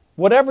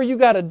 Whatever you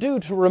got to do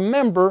to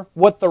remember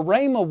what the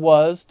rhema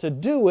was to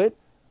do it,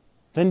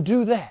 then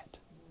do that.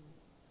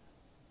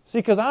 See,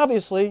 because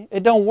obviously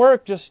it don't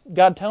work just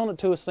God telling it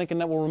to us thinking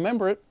that we'll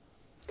remember it.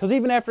 Because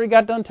even after he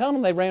got done telling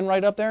them, they ran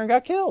right up there and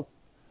got killed.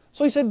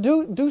 So he said,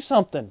 do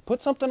something.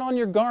 Put something on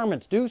your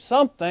garments. Do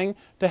something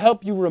to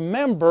help you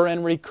remember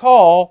and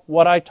recall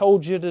what I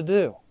told you to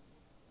do.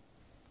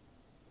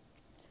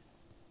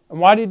 And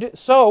why do you do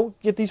so?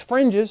 Get these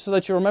fringes so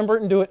that you remember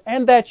it and do it.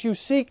 And that you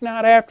seek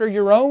not after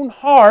your own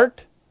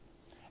heart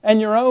and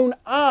your own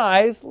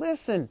eyes.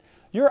 Listen,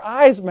 your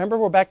eyes, remember,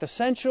 we're back to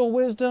sensual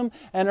wisdom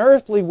and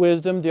earthly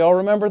wisdom. Do y'all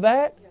remember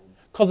that?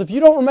 Because if you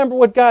don't remember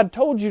what God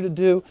told you to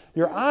do,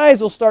 your eyes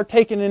will start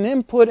taking in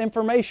input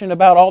information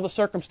about all the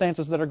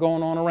circumstances that are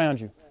going on around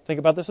you. Think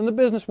about this in the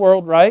business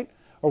world, right?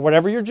 Or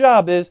whatever your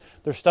job is.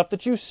 There's stuff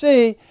that you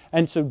see,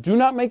 and so do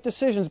not make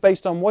decisions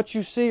based on what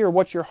you see or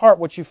what your heart,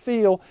 what you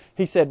feel.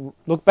 He said,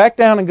 look back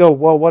down and go,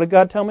 well, what did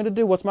God tell me to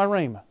do? What's my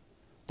rhema?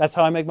 That's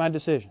how I make my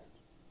decision.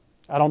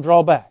 I don't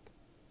draw back.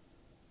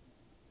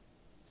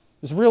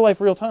 It's real life,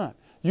 real time.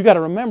 You got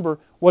to remember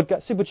what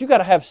God... See, but you got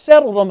to have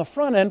settled on the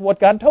front end what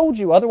God told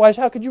you. Otherwise,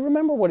 how could you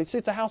remember what He said?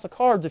 It's a house of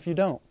cards if you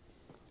don't.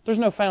 There's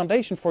no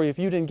foundation for you if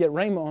you didn't get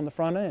rhema on the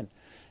front end.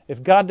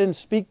 If God didn't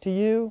speak to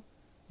you,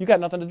 you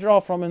got nothing to draw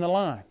from in the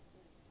line.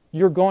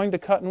 You're going to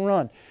cut and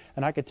run.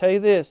 And I can tell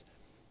you this,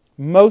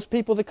 most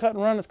people that cut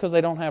and run is because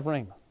they don't have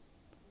rhema.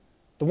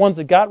 The ones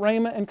that got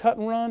rhema and cut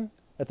and run,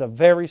 that's a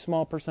very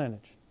small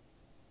percentage.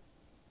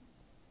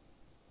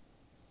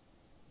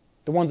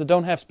 The ones that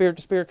don't have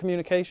spirit-to-spirit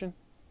communication,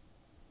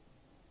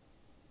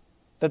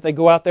 that they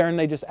go out there and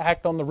they just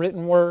act on the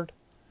written word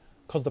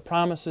because the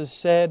promise is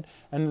said,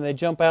 and then they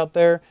jump out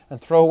there and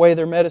throw away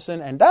their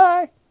medicine and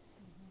die.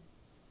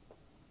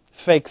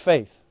 Fake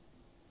faith.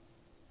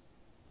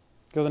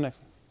 Go to the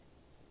next one.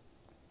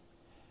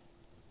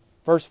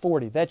 Verse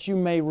 40, that you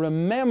may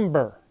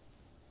remember.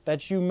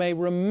 That you may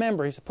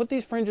remember. He said, put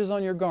these fringes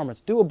on your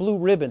garments. Do a blue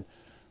ribbon.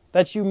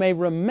 That you may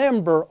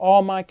remember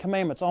all my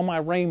commandments, all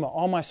my rhema,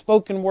 all my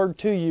spoken word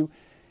to you.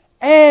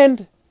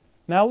 And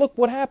now look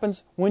what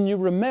happens when you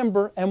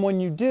remember and when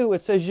you do.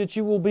 It says that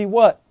you will be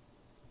what?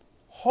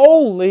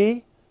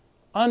 Holy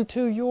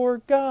unto your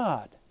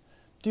God.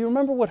 Do you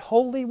remember what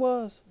holy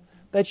was?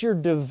 That you're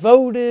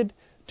devoted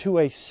to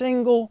a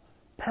single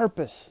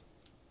purpose.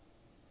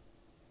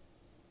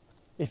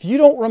 If you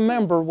don't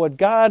remember what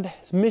God's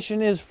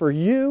mission is for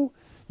you,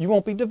 you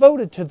won't be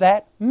devoted to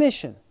that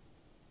mission.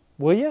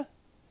 Will you?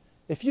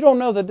 If you don't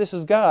know that this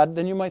is God,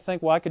 then you might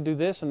think, well, I could do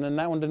this, and then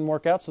that one didn't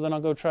work out, so then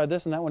I'll go try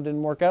this, and that one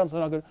didn't work out, so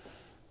then I'll go...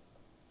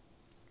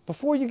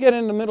 Before you get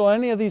in the middle of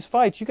any of these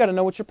fights, you got to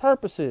know what your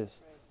purpose is.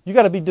 You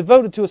got to be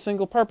devoted to a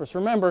single purpose.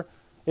 Remember,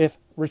 if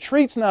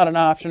retreat's not an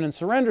option and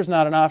surrender's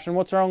not an option,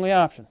 what's our only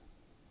option?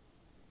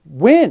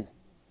 Win.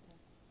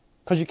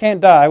 Because you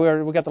can't die.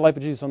 We got the life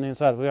of Jesus on the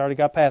inside. We already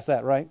got past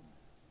that, right?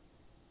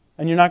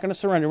 And you're not going to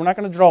surrender. We're not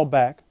going to draw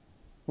back.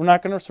 We're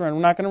not going to surrender.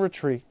 We're not going to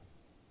retreat.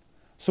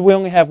 So we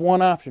only have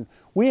one option.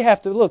 We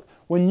have to, look,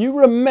 when you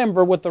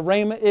remember what the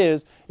Rhema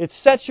is, it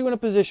sets you in a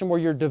position where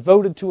you're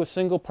devoted to a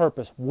single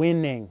purpose,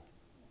 winning.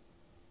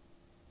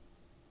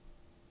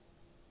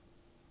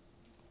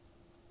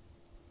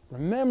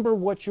 Remember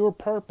what your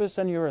purpose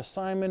and your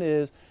assignment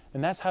is,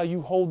 and that's how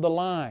you hold the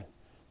line.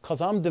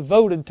 Because I'm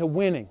devoted to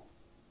winning,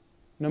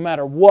 no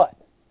matter what.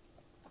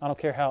 I don't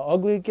care how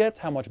ugly it gets,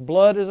 how much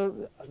blood is,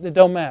 it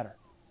don't matter.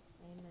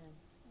 Amen.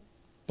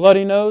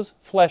 Bloody nose,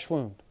 flesh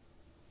wound.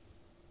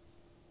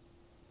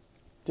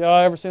 Did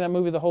y'all ever seen that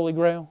movie, The Holy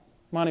Grail?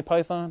 Monty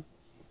Python?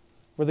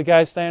 Where the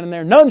guy's standing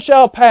there, none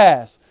shall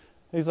pass.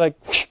 He's like,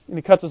 and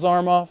he cuts his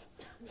arm off.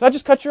 So I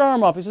just cut your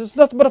arm off. He says, it's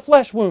nothing but a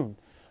flesh wound.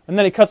 And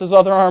then he cuts his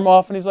other arm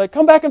off and he's like,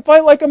 come back and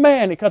fight like a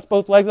man. He cuts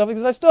both legs off. He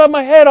says, I still have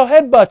my head. I'll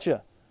headbutt you.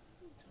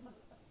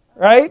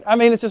 Right? I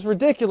mean, it's just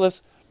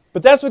ridiculous.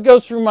 But that's what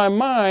goes through my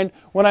mind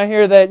when I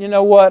hear that, you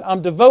know what,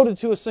 I'm devoted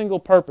to a single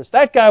purpose.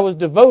 That guy was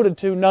devoted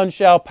to none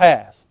shall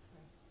pass.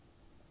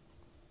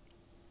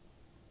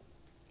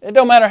 It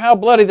don't matter how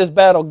bloody this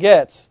battle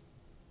gets.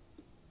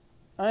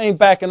 I ain't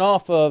backing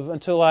off of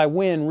until I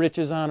win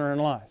riches, honor, and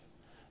life.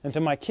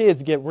 Until my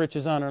kids get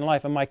riches, honor, and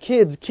life. And my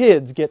kids'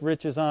 kids get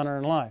riches, honor,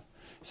 and life.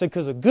 He said,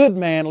 because a good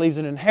man leaves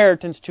an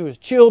inheritance to his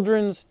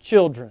children's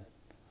children.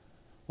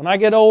 When I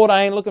get old,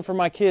 I ain't looking for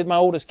my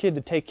oldest kid,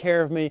 to take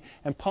care of me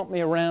and pump me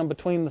around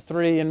between the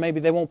three, and maybe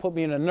they won't put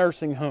me in a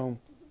nursing home.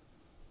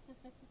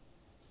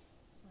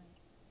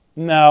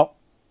 No.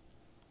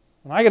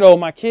 When I get old,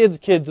 my kids'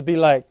 kids will be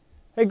like,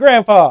 hey,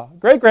 Grandpa,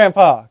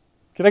 great-grandpa,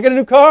 can I get a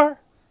new car?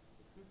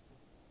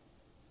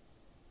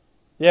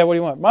 Yeah, what do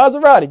you want?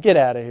 Maserati, get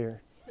out of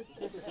here.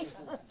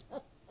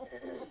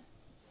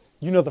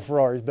 You know the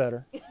Ferrari's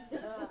better.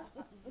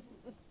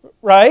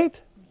 Right?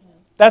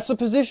 That's the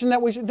position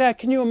that we should have.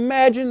 Can you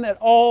imagine that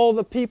all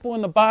the people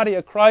in the body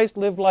of Christ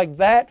lived like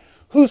that?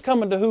 Who's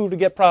coming to who to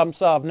get problems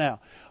solved now?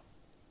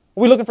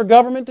 Are we looking for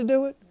government to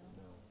do it?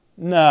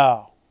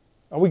 No.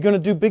 Are we going to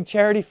do big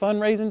charity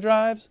fundraising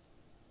drives?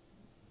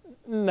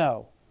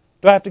 No.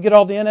 Do I have to get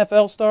all the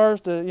NFL stars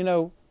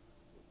to,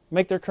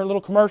 make their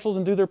little commercials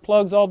and do their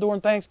plugs all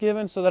during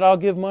Thanksgiving so that I'll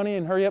give money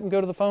and hurry up and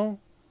go to the phone?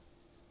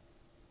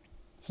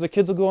 So the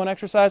kids will go and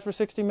exercise for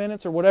 60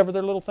 minutes or whatever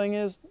their little thing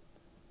is?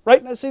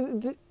 Right? Now, see,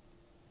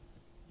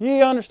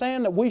 You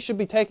understand that we should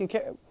be taking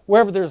care,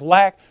 wherever there's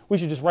lack, we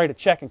should just write a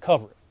check and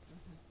cover it.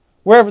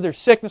 Wherever there's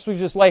sickness, we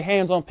just lay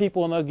hands on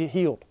people and they'll get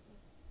healed.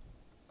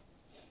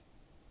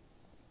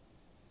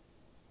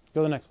 Go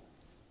to the next one.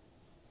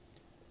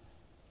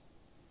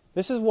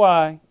 This is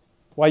why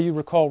you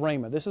recall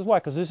Rhema. This is why,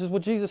 because this is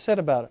what Jesus said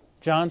about it.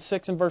 John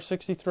 6 and verse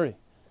 63.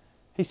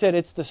 He said,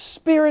 it's the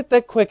Spirit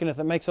that quickeneth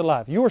that makes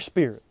alive. Your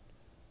spirit.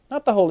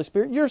 Not the Holy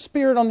Spirit. Your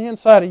spirit on the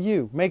inside of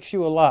you makes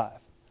you alive.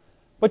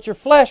 But your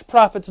flesh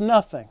profits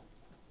nothing.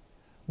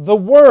 The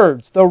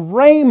words, the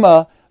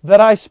Rhema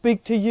that I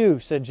speak to you,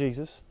 said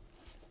Jesus,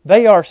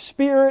 they are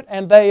spirit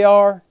and they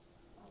are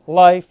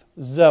life,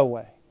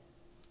 Zoe.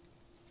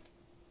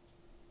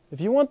 If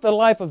you want the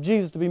life of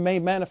Jesus to be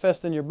made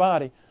manifest in your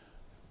body,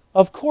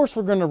 of course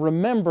we're going to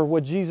remember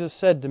what Jesus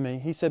said to me.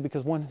 He said,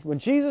 because when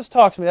Jesus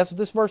talks to me, that's what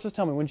this verse is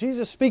telling me. When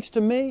Jesus speaks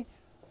to me,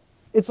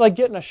 it's like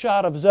getting a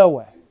shot of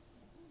Zoe.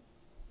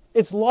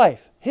 It's life.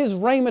 His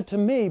Rhema to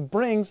me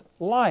brings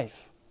life.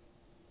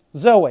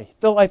 Zoe,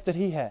 the life that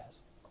He has.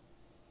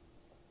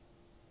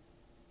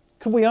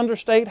 Could we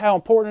understate how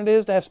important it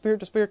is to have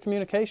spirit-to-spirit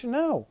communication?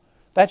 No.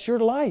 That's your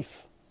life.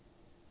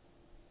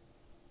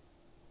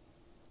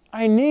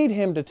 I need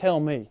Him to tell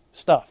me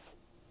stuff.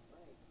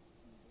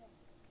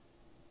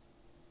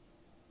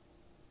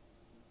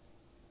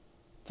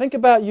 Think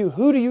about you.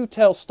 Who do you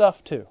tell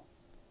stuff to? Do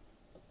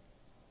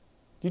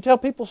you tell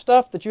people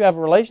stuff that you have a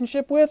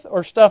relationship with,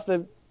 or stuff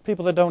that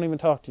people that don't even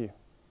talk to you?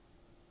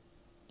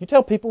 You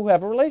tell people who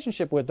have a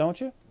relationship with, don't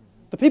you?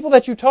 The people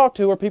that you talk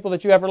to are people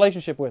that you have a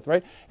relationship with,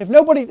 right?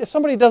 If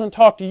somebody doesn't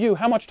talk to you,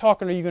 how much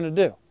talking are you going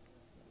to do?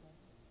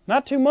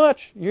 Not too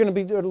much. You're going to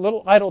be doing a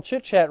little idle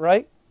chit-chat,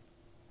 right?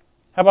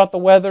 How about the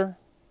weather?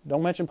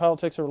 Don't mention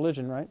politics or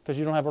religion, right? Because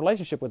you don't have a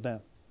relationship with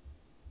them.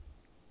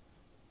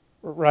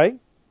 Right?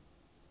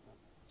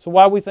 So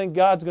why we think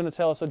God's going to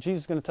tell us, or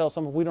Jesus is going to tell us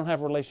something if we don't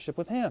have a relationship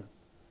with Him?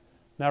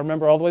 Now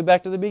remember all the way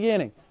back to the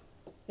beginning.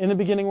 In the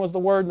beginning was the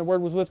Word, and the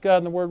Word was with God,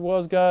 and the Word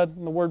was God,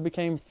 and the Word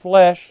became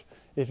flesh.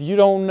 If you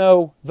don't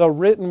know the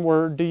written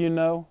Word, do you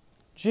know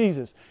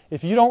Jesus?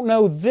 If you don't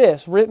know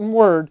this written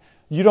Word,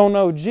 you don't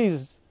know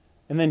Jesus.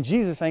 And then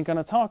Jesus ain't going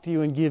to talk to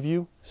you and give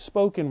you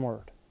spoken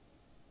Word.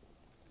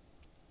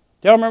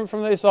 Do y'all remember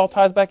from this? All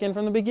ties back in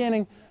from the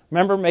beginning.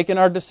 Remember making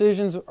our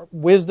decisions,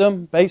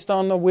 wisdom, based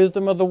on the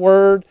wisdom of the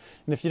Word.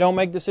 And if you don't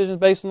make decisions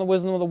based on the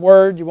wisdom of the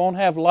Word, you won't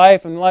have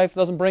life, and life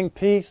doesn't bring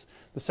peace.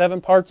 The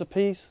 7 parts of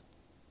peace.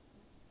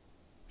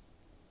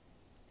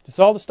 It's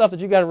all the stuff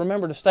that you got to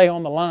remember to stay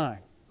on the line.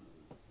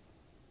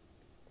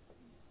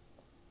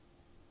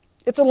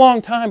 It's a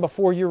long time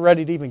before you're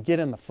ready to even get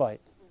in the fight.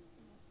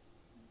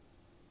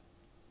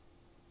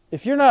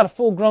 If you're not a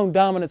full-grown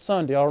dominant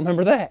son, do y'all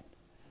remember that?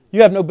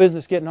 You have no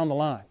business getting on the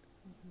line.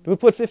 Do we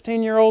put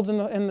 15-year-olds in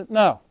the...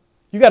 No.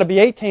 You got to be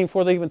 18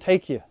 before they even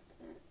take you.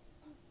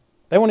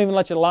 They won't even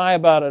let you lie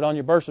about it on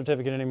your birth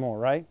certificate anymore,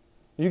 right?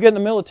 You get in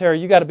the military,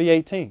 you got to be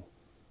 18.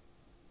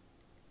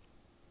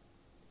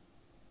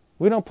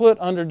 We don't put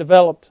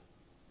underdeveloped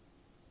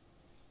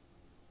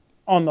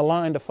on the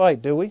line to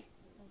fight, do we?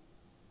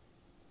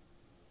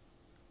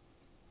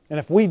 And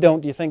if we don't,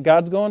 do you think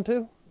God's going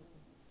to?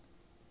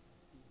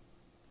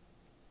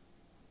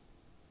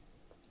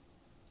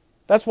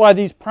 That's why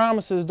these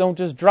promises don't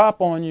just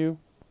drop on you.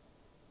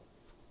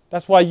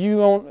 That's why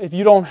if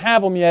you don't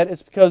have them yet,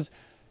 it's because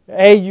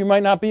A, you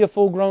might not be a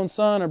full-grown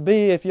son, or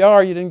B, if you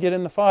are, you didn't get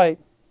in the fight.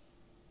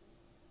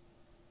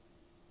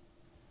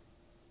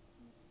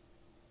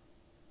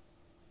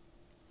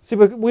 See,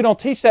 but we don't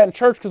teach that in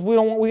church because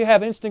we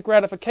have instant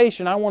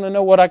gratification. I want to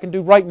know what I can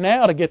do right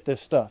now to get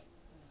this stuff.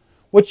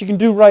 What you can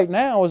do right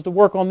now is to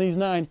work on these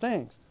 9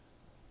 things.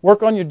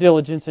 Work on your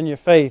diligence and your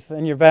faith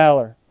and your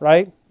valor,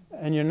 right?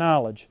 And your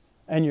knowledge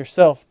and your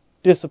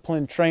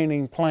self-discipline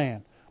training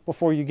plan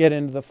before you get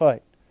into the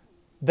fight.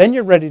 Then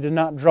you're ready to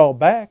not draw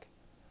back.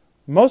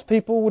 Most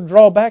people would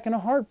draw back in a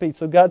heartbeat.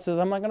 So God says,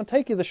 I'm not going to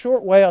take you the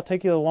short way. I'll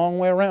take you the long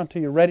way around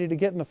till you're ready to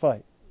get in the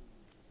fight.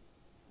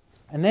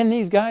 And then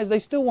these guys, they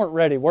still weren't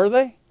ready, were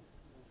they?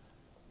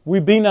 We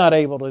be not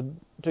able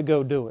to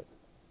go do it.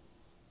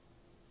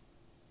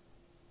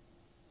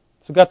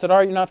 So God said, all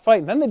right, you're not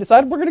fighting. Then they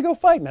decided, we're going to go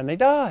fight. And then they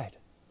died.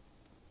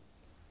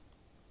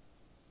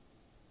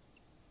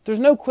 There's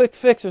no quick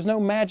fix. There's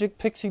no magic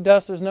pixie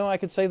dust. There's no, I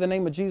could say the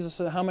name of Jesus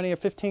how many or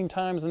 15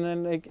 times and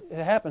then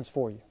it happens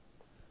for you.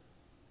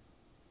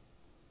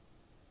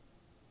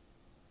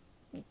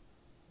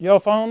 You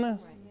all following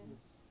this?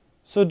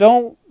 So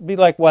don't be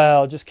like,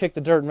 well, just kick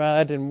the dirt and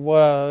that didn't.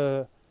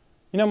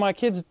 You know, my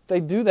kids, they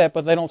do that,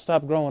 but they don't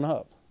stop growing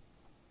up.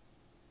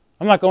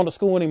 I'm not going to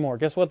school anymore.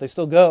 Guess what? They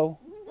still go.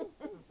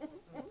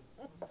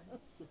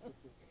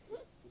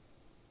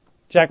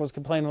 Jack was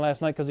complaining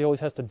last night because he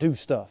always has to do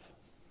stuff.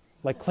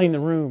 Like clean the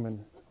room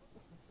and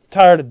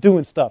tired of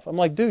doing stuff. I'm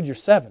like, dude, you're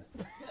 7.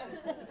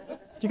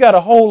 You got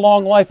a whole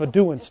long life of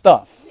doing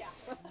stuff.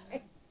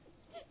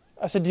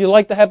 I said, do you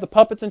like to have the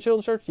puppets in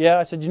children's church? Yeah.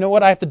 I said, you know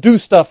what? I have to do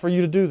stuff for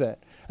you to do that.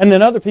 And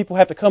then other people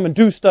have to come and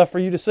do stuff for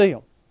you to see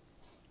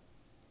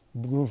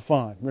them.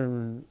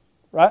 Fine.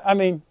 Right? I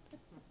mean,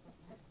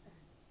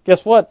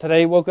 Guess what?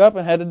 Today he woke up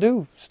and had to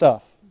do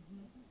stuff.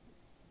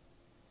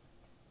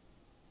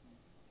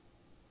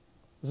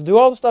 Let's do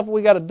all the stuff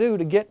we got to do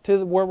to get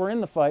to where we're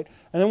in the fight.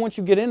 And then once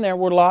you get in there,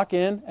 we're locked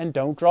in and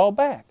don't draw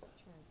back.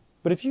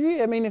 But if you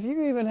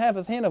even have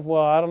a hint of,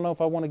 well, I don't know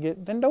if I want to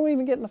get, then don't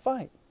even get in the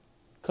fight.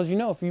 Because you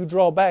know if you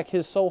draw back,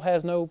 his soul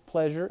has no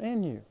pleasure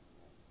in you.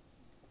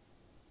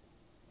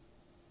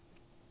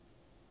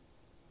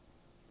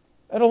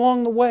 And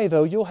along the way,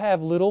 though, you'll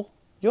have little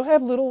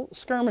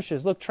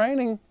skirmishes. Look,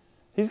 training,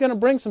 he's going to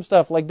bring some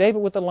stuff like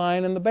David with the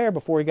lion and the bear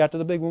before he got to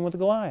the big one with the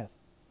Goliath.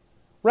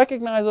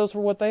 Recognize those for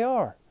what they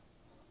are.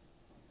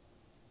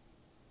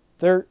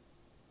 They're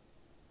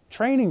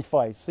training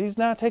fights. He's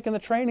not taking the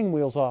training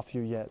wheels off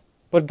you yet.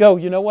 But go,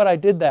 you know what, I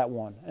did that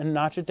one, and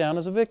notch it down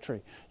as a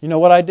victory. You know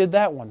what, I did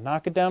that one,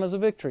 knock it down as a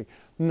victory.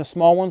 And the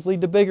small ones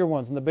lead to bigger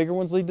ones, and the bigger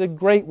ones lead to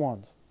great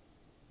ones.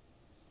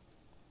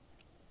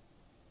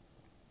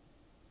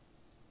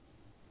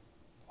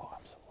 Oh,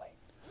 I'm so late.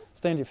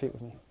 Stand to your feet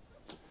with me.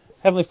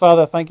 Heavenly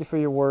Father, I thank you for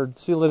your word.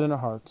 Seal it in our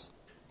hearts.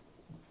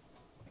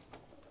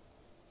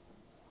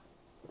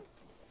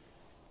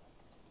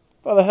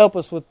 Father, help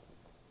us with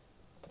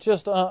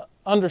just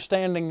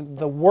understanding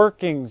the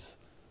workings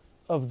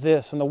of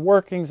this and the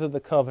workings of the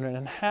covenant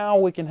and how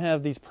we can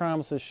have these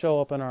promises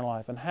show up in our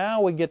life and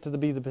how we get to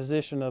be the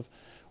position of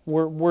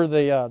we're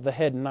the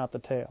head and not the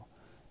tail.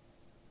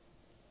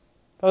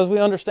 As we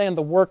understand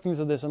the workings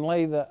of this and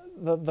lay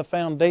the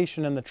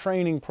foundation and the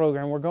training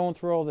program, we're going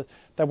through all this,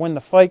 that when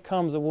the fight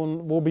comes,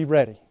 we'll be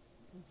ready.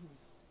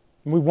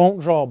 We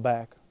won't draw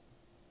back.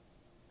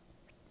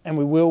 And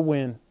we will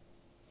win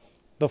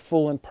the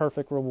full and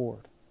perfect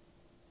reward.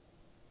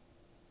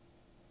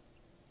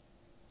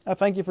 I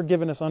thank you for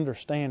giving us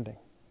understanding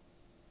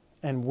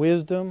and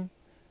wisdom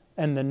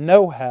and the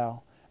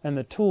know-how and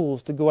the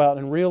tools to go out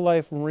in real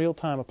life, in real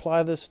time,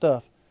 apply this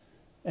stuff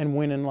and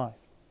win in life.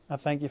 I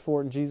thank you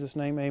for it in Jesus'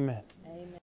 name. Amen.